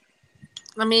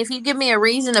 I mean, if you give me a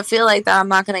reason to feel like that, I'm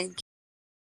not gonna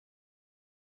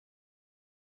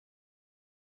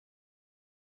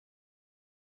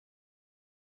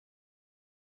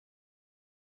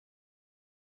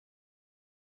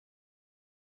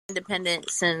independent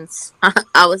since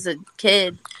I was a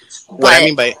kid. What I But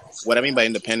mean by what I mean by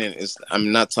independent is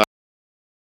I'm not talking.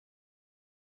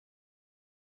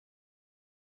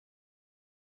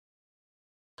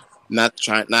 Not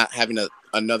trying, not having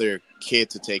another kid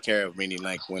to take care of. Meaning,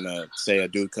 like when say a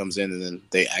dude comes in and then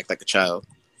they act like a child.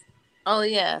 oh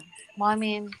yeah, well, I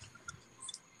mean,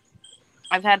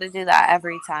 I've had to do that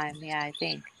every time. Yeah, I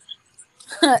think.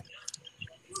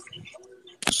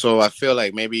 So I feel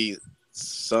like maybe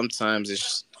sometimes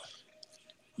it's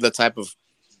the type of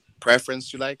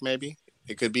preference you like. Maybe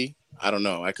it could be. I don't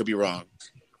know. I could be wrong.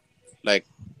 Like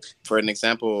for an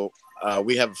example,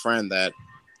 we have a friend that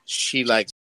she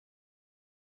likes.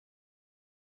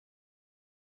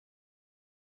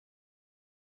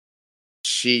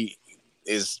 She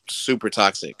is super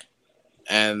toxic,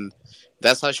 and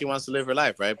that's how she wants to live her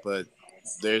life, right? But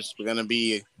there's gonna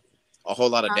be a whole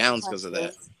lot of downs because of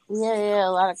that. Consequences. Yeah, yeah,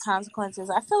 a lot of consequences.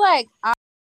 I feel like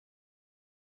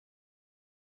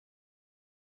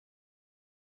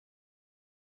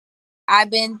I've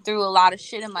been through a lot of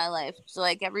shit in my life, so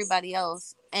like everybody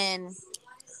else, and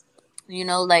you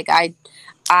know, like I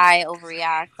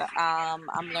overreact.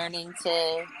 I'm learning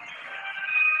to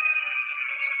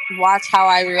watch how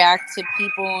I react to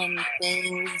people and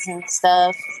things and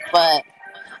stuff, but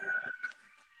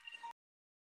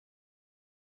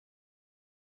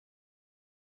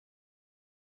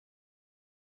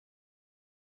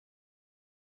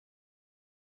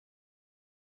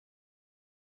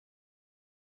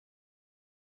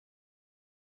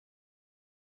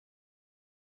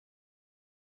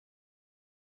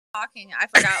talking, I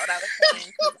forgot what I was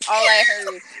saying because all I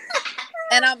heard,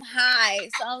 and I'm high,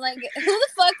 so I'm like, who the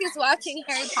fuck is watching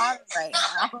Harry Potter right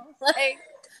now? Like,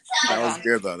 That was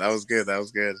good though. That was good. That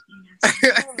was good.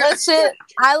 that shit,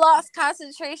 I lost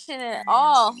concentration at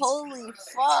all. Holy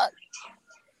fuck.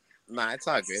 Nah, it's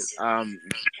all good.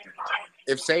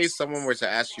 If say someone were to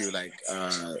ask you like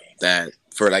that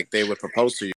for like they would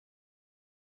propose to you,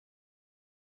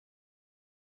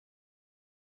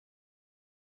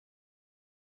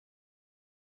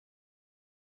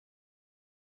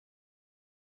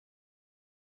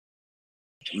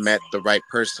 met the right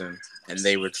person, and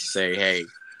they would say, hey,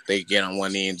 they get on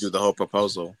one knee and do the whole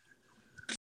proposal.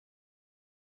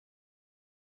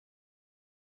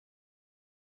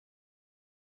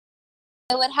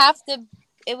 It would have to,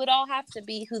 it would all have to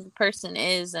be who the person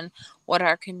is and what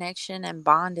our connection and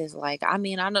bond is like. I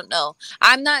mean, I don't know.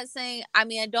 I'm not saying, I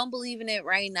mean, I don't believe in it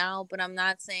right now, but I'm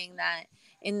not saying that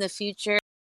in the future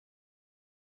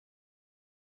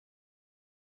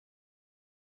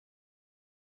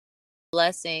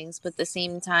blessings, but at the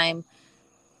same time,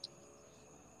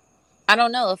 I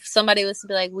don't know, if somebody was to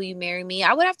be like, will you marry me?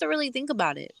 I would have to really think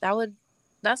about it.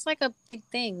 That's like a big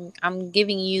thing. I'm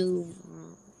giving you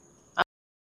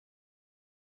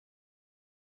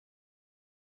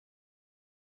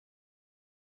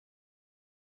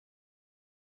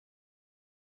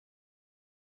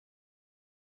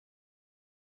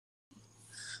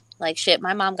like shit.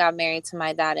 My mom got married to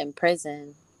my dad in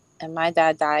prison, and my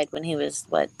dad died when he was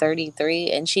what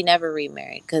 33, and she never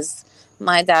remarried because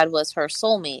my dad was her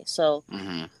soulmate. So,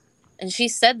 Mm-hmm. and she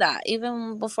said that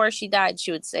even before she died,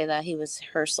 she would say that he was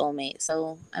her soulmate.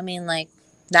 So, I mean, like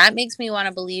that makes me want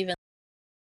to believe in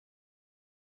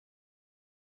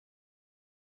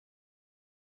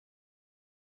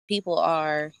people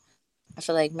are. I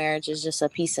feel like marriage is just a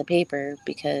piece of paper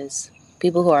because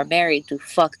people who are married do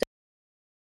fucked.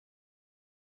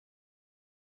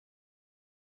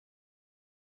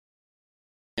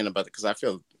 About it because I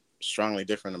feel strongly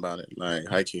different about it. Like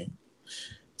Heike,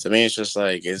 to me, it's just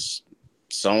like it's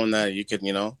someone that you could,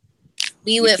 Be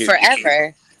you with could,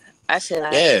 forever. I feel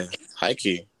like. yeah,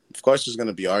 Heike. Of course, there's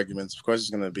gonna be arguments. Of course,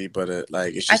 there's gonna be, but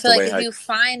like it's I just feel the like way if Heike. you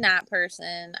find that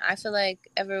person, I feel like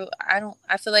I don't.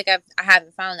 I feel like I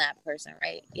haven't found that person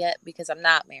right yet because I'm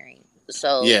not married.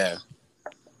 So Yeah,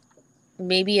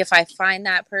 maybe if I find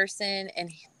that person and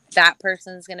that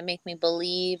person's gonna make me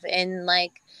believe in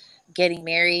like getting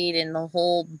married and the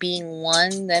whole being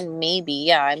one, then maybe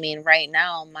yeah. I mean, right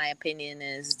now my opinion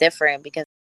is different because.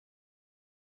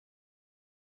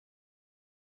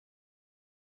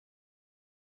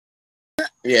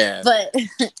 yeah, But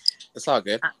it's all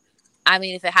good. I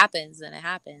mean, if it happens, then it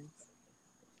happens.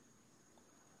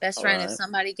 Best All friend, if right.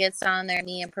 somebody gets on their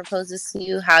knee and proposes to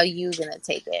you, how you gonna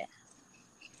take it?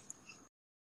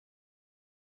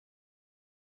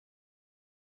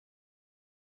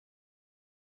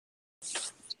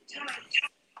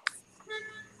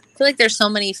 I feel like there's so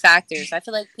many factors. I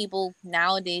feel like people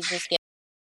nowadays just get.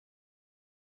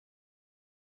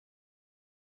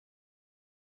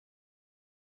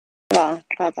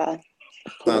 Papa.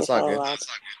 No, TV it's all so good. loud.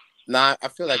 Nah, I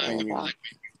feel like There you go.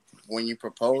 when you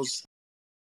propose,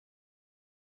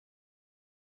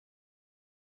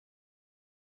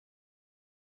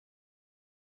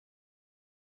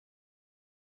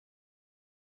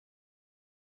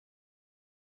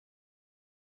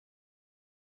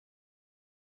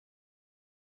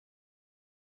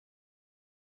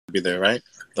 be there, right?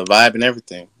 The vibe and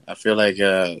everything. I feel like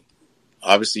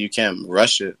obviously you can't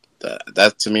rush it.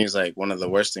 That to me is like one of the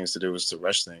worst things to do is to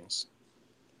rush things.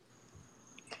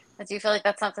 But do you feel like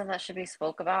that's something that should be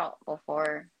spoke about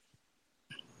before?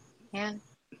 Yeah.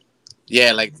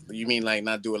 Yeah, like you mean like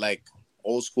not do it like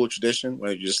old school tradition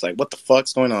where you're just like, what the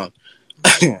fuck's going on?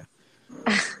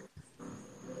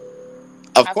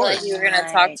 Of I feel like course. you're gonna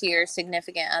talk Like, to your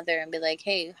significant other and be like,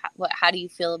 "Hey, how do you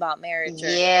feel about marriage?" Or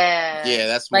yeah. Yeah,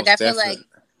 that's like, I most feel like definite.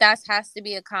 that has to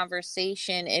be a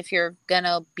conversation if you're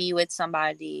gonna be with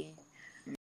somebody.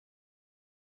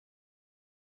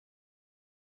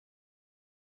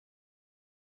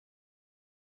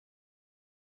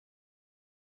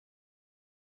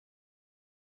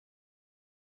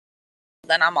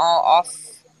 Then I'm all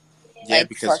off, Yeah, like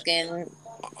because fucking.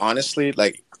 honestly,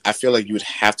 like I feel like you would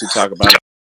have to talk about it.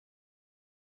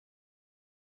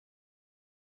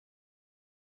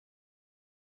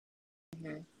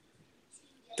 Mhm.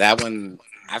 That one.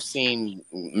 I've seen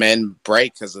men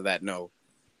break because of that. No,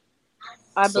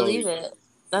 I so believe it.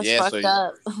 That's yeah, so fucked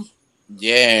up.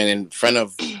 yeah, and in front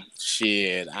of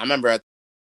shit, I remember at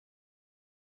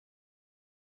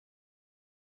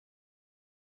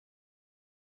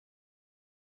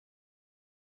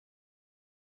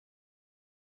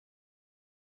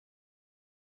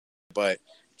but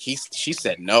she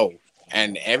said no,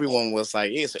 and everyone was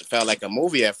like, it felt like a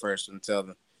movie at first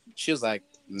until she was like,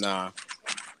 nah.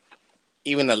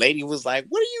 Even the lady was like,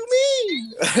 what do you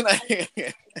mean?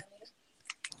 Like,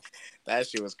 that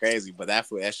shit was crazy, but that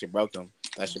shit broke him.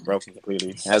 That shit broke him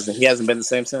completely. He hasn't been the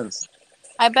same since.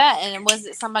 I bet. And was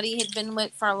it somebody he'd been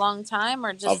with for a long time,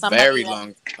 or A just somebody very that?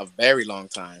 long, a very long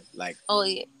time. Oh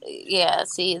yeah.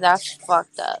 See, that's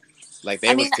fucked up. Like I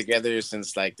they mean, was together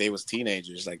since like they was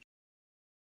teenagers. Like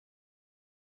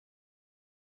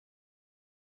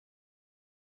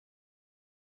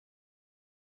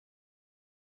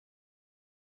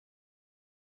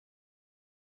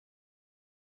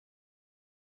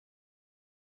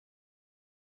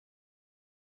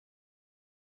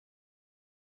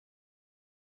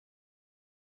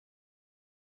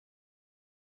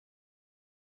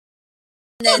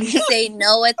and then say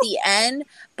no at the end,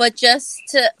 but just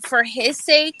to for his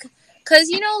sake,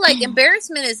 because like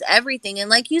embarrassment is everything, and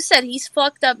like you said, he's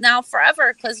fucked up now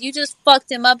forever because you just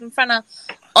fucked him up in front of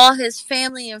all his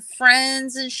family and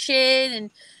friends and shit,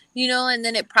 and and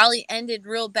then it probably ended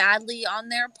real badly on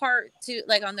their part too,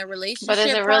 like on their But is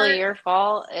relationship it really part. your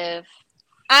fault if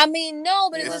I mean, no,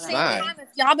 but he at the it's wasn't same not. really? time, if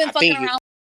y'all been I fucking think around.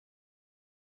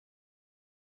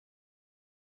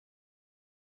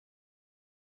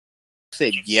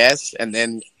 said yes, and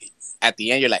then at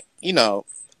the end you're like,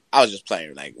 I was just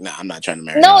playing. Like, nah, I'm not trying to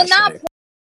marry No, her. not. Shit.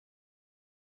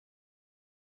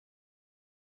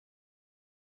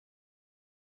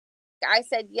 I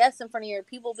said yes in front of your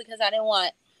people because I didn't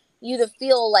want you to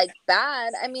feel like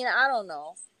bad. I mean, I don't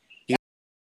know. Yeah,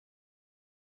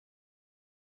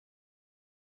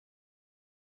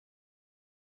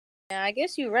 I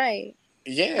guess you're right.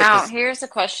 Yeah, Now, because here's a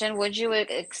question: would you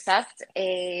accept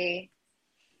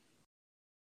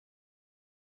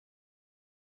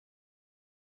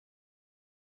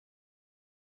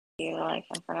like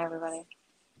in front of everybody?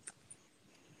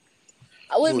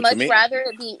 I would who to much me? rather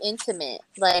it be intimate,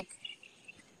 like,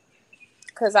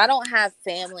 because I don't have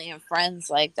family and friends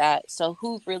like that. So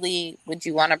who really would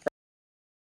you want to?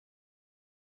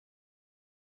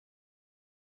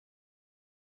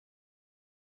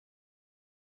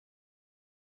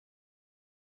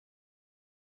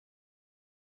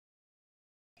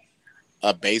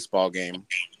 A baseball game.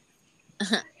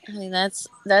 I mean, that's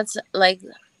like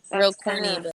real That's corny,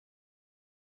 kind but of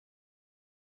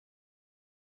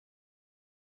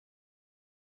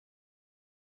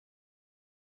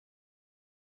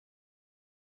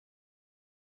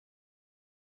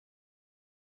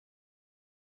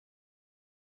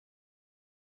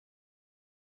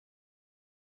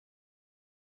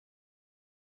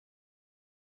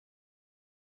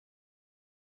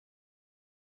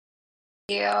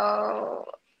yo.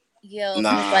 yo,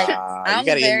 because like Nah, you I'm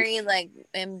gotta get. very like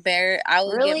embarrassed. I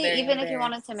would get Really, very even if you embarrassed.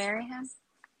 wanted to marry him,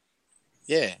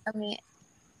 Yeah, I mean,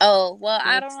 oh well, you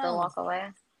I would don't still know. walk away.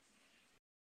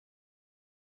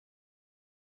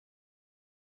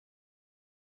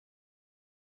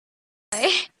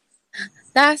 Right?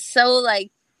 That's so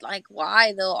like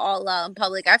why though all out in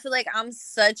public? I feel like I'm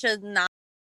such a not.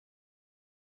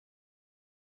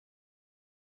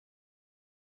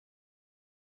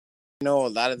 a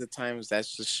lot of the times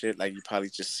that's just shit like you probably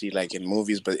just see like in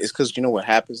movies, but it's because what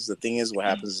happens. The thing is, what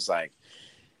happens is like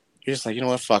you're just like, you know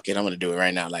what, fuck it, I'm gonna do it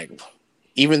right now. Like,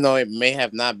 even though it may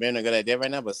have not been a good idea right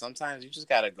now, but sometimes you just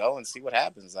gotta go and see what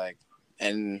happens. Like,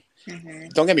 and Mm-hmm.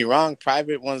 don't get me wrong,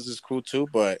 private ones is cool too,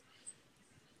 but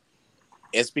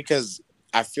it's because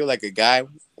I feel like a guy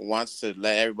wants to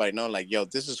let everybody know, like, yo,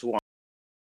 this is who I'm.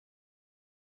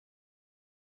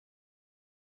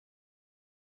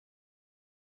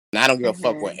 And I don't give a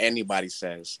fuck what Mm-hmm. anybody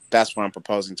says. That's why I'm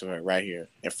proposing to her right here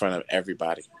in front of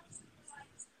everybody.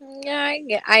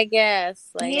 Yeah, I guess.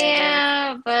 Like, I guess.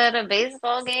 Yeah, but a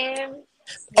baseball game,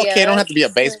 Okay, Yeah, it don't have to be a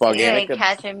that's baseball you game. ain't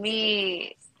catching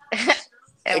me in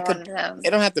It one could, of them. it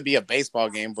don't have to be a baseball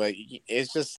game, but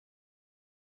it's just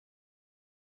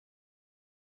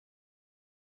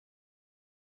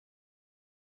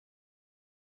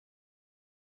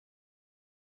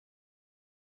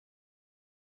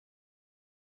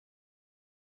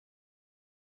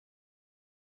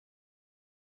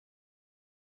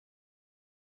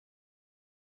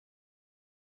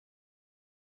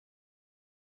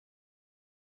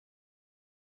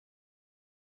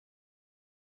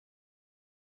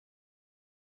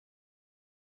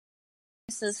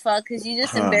as fuck because you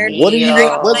just embarrassed what do me and you? I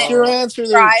got What's my your Yo, answer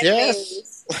there, cry Jess?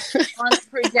 face on the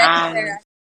projector. um,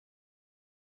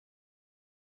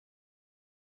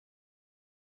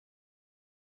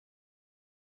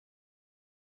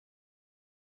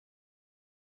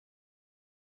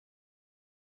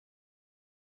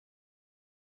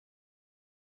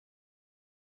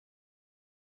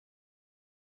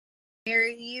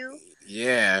 marry you.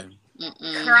 Yeah.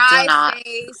 Cry Do not.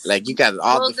 face. Like you got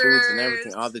all the foods and boogers.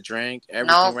 everything, all the drink,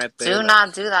 everything Nope. right there. Do like,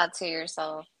 not do that to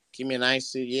yourself. Give me an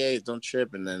ice, yeah, don't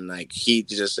trip, and then like he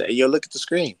just say, "Yo, look at the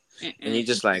screen," and you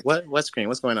just like, "What? What screen?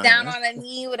 What's going on?" Down here? on a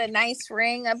knee with a nice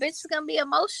ring. A bitch is gonna be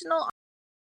emotional.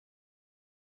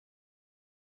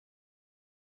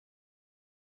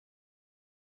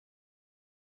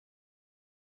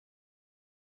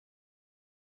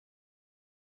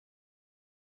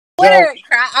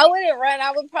 I wouldn't run.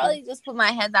 I would probably just put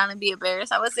my head down and be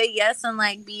embarrassed. I would say yes and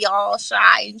like be all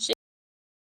shy and shit.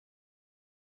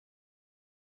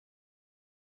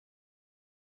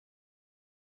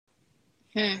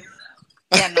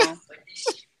 Yeah, no.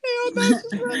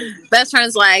 Best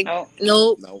friend's like,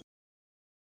 nope. Nope.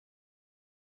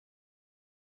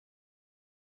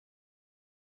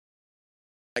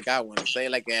 I got one. Say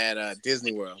like at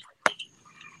Disney World.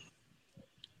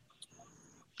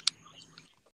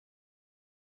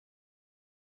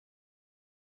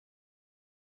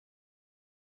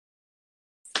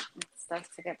 Stuff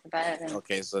to get to bed. And...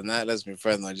 Okay, so now let's be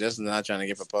friends. I'm just not trying to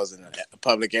get proposed in a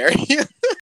public area.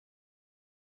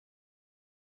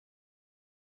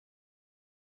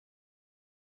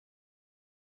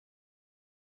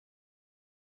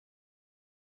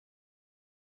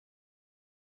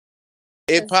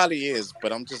 It probably is,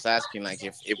 but I'm just asking, like,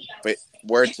 if it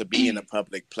were to be in a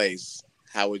public place,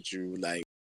 how would you like?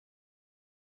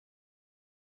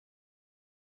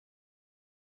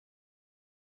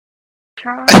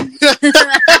 Try.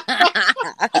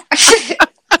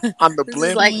 On the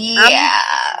blimp, like, yeah.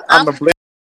 on the blimp.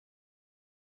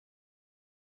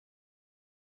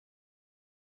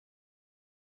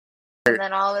 And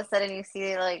then all of a sudden you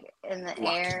see like in the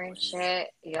air and shit.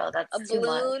 Yo, that's a too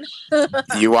balloon.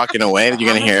 much. You walking away, you're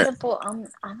gonna hear. I'm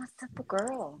a simple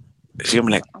girl. She's gonna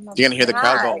be like, you're gonna hear the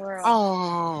crowd go, Girl.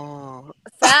 "Oh."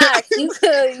 Facts. You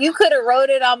could have wrote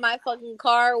it on my fucking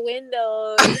car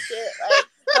window and shit. Like,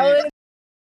 I would.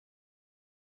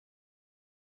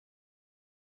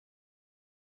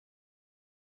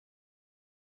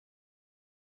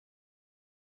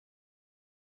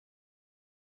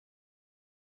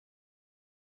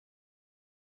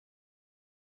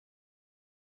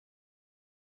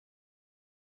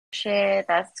 Shit,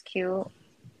 that's cute.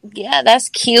 Yeah, that's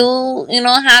cute. You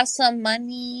know, have some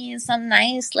money, some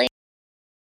nice like.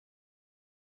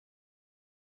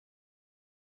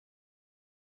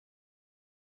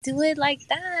 Do it like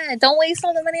that. Don't waste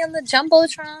all the money on the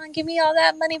jumbotron. Give me all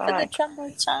that money for the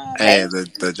jumbotron. Hey, Right?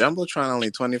 the jumbotron only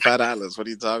 $25. What are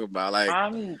you talking about? Like,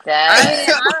 I'm dead. I mean,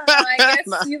 I don't know. I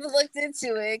guess you've looked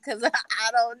into it because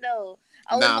I don't know.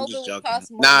 I would hope I'm just it would joking.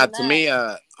 cost more than To that.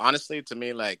 me, honestly, to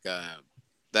me, like,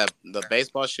 that the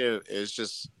baseball shit is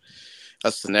just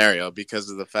a scenario because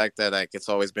of the fact that like it's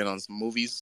always been on some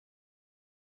movies.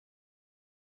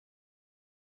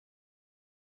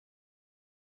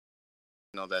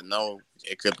 You know that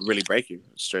it could really break you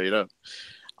straight up.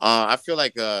 I feel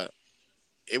like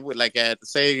it would like at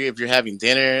say if you're having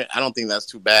dinner, I don't think that's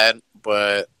too bad,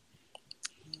 but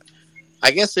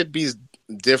I guess it'd be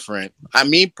different. I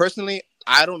mean, personally,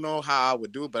 I don't know how I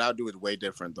would do it, but I'll do it way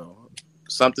different though.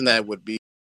 Something that would be,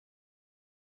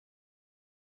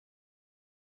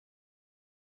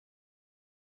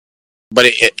 but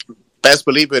best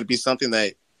believe it'd be something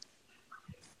that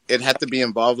it had to be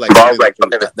involved like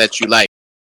something that you like.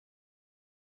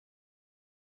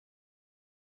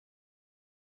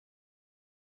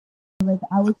 Like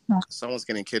I was trying. Someone's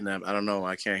getting kidnapped. I don't know.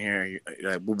 I can't hear you.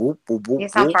 Like, boop, boop, boop, boop, You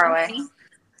sound boop. far away.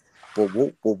 Boop,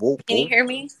 boop, boop, boop, Can you boop. hear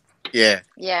me? Yeah.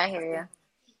 Yeah, I hear you.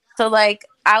 So like,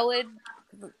 I would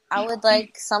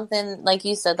like something like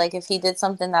you said, like if he did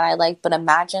something that I like, but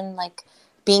imagine like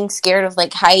being scared of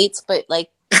like heights, but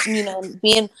like you know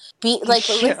being like,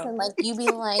 but listen, like you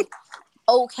being like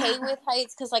okay with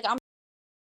heights because like I'll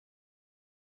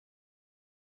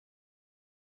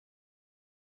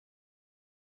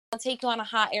take you on a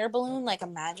hot air balloon. Like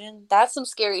imagine that's some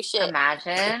scary shit.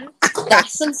 Imagine.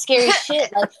 That's some scary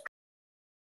shit. Like.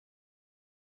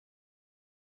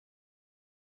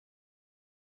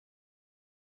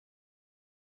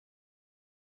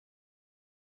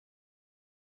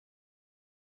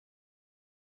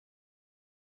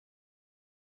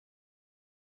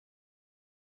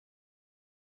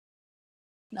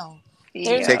 No.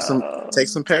 Take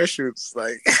some parachutes.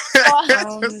 Like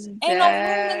ain't no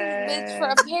room in this bitch for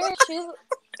a parachute.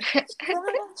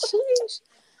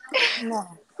 No.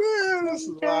 This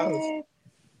is wild.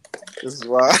 This is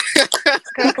wild.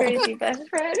 Go crazy, best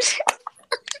friend.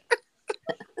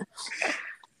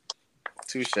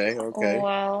 Touche. Okay.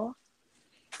 Well,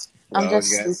 I'm just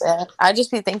stupid. I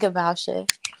just be thinking about shit.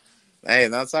 Hey,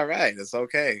 that's all right. It's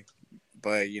okay.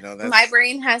 But My that's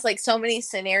brain has like so many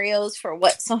scenarios for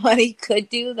what somebody could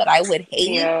do that I would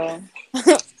hate. Yeah.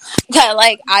 That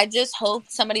like I just hope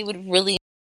somebody would really.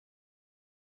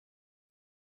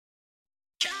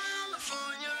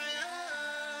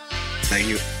 like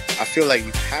you. I feel like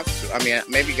you have to. I mean,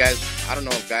 maybe guys. I don't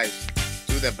know if guys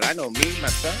do that, but I know me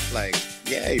myself. Like,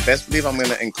 yeah, you best believe I'm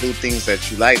gonna include things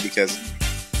that you like because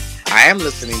I am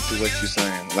listening to what you're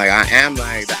saying. Like, I am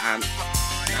like I'm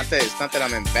not that. It's not that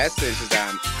I'm invested. It's just that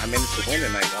I'm in it to win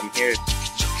it. Like, I'm here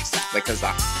because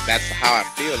that's how I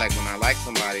feel. Like when I like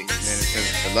somebody, then it turns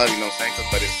into love. You know what I'm saying?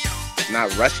 But it's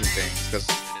not rushing things because,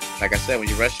 like I said, when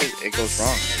you rush it, it goes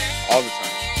wrong all the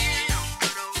time.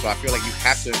 So I feel like you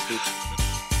have to include.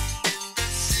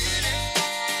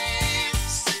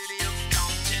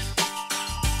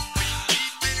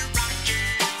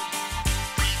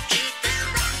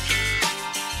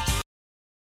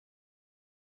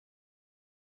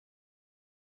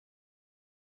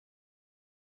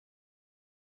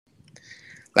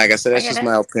 Like I said, I that's get just it.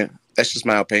 my opinion. That's just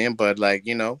my opinion. But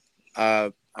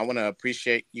I want to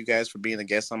appreciate you guys for being a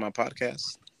guest on my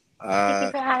podcast. Thank you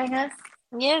Uh, for having us.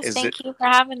 Yes, is it thank you for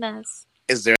having us.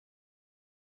 is there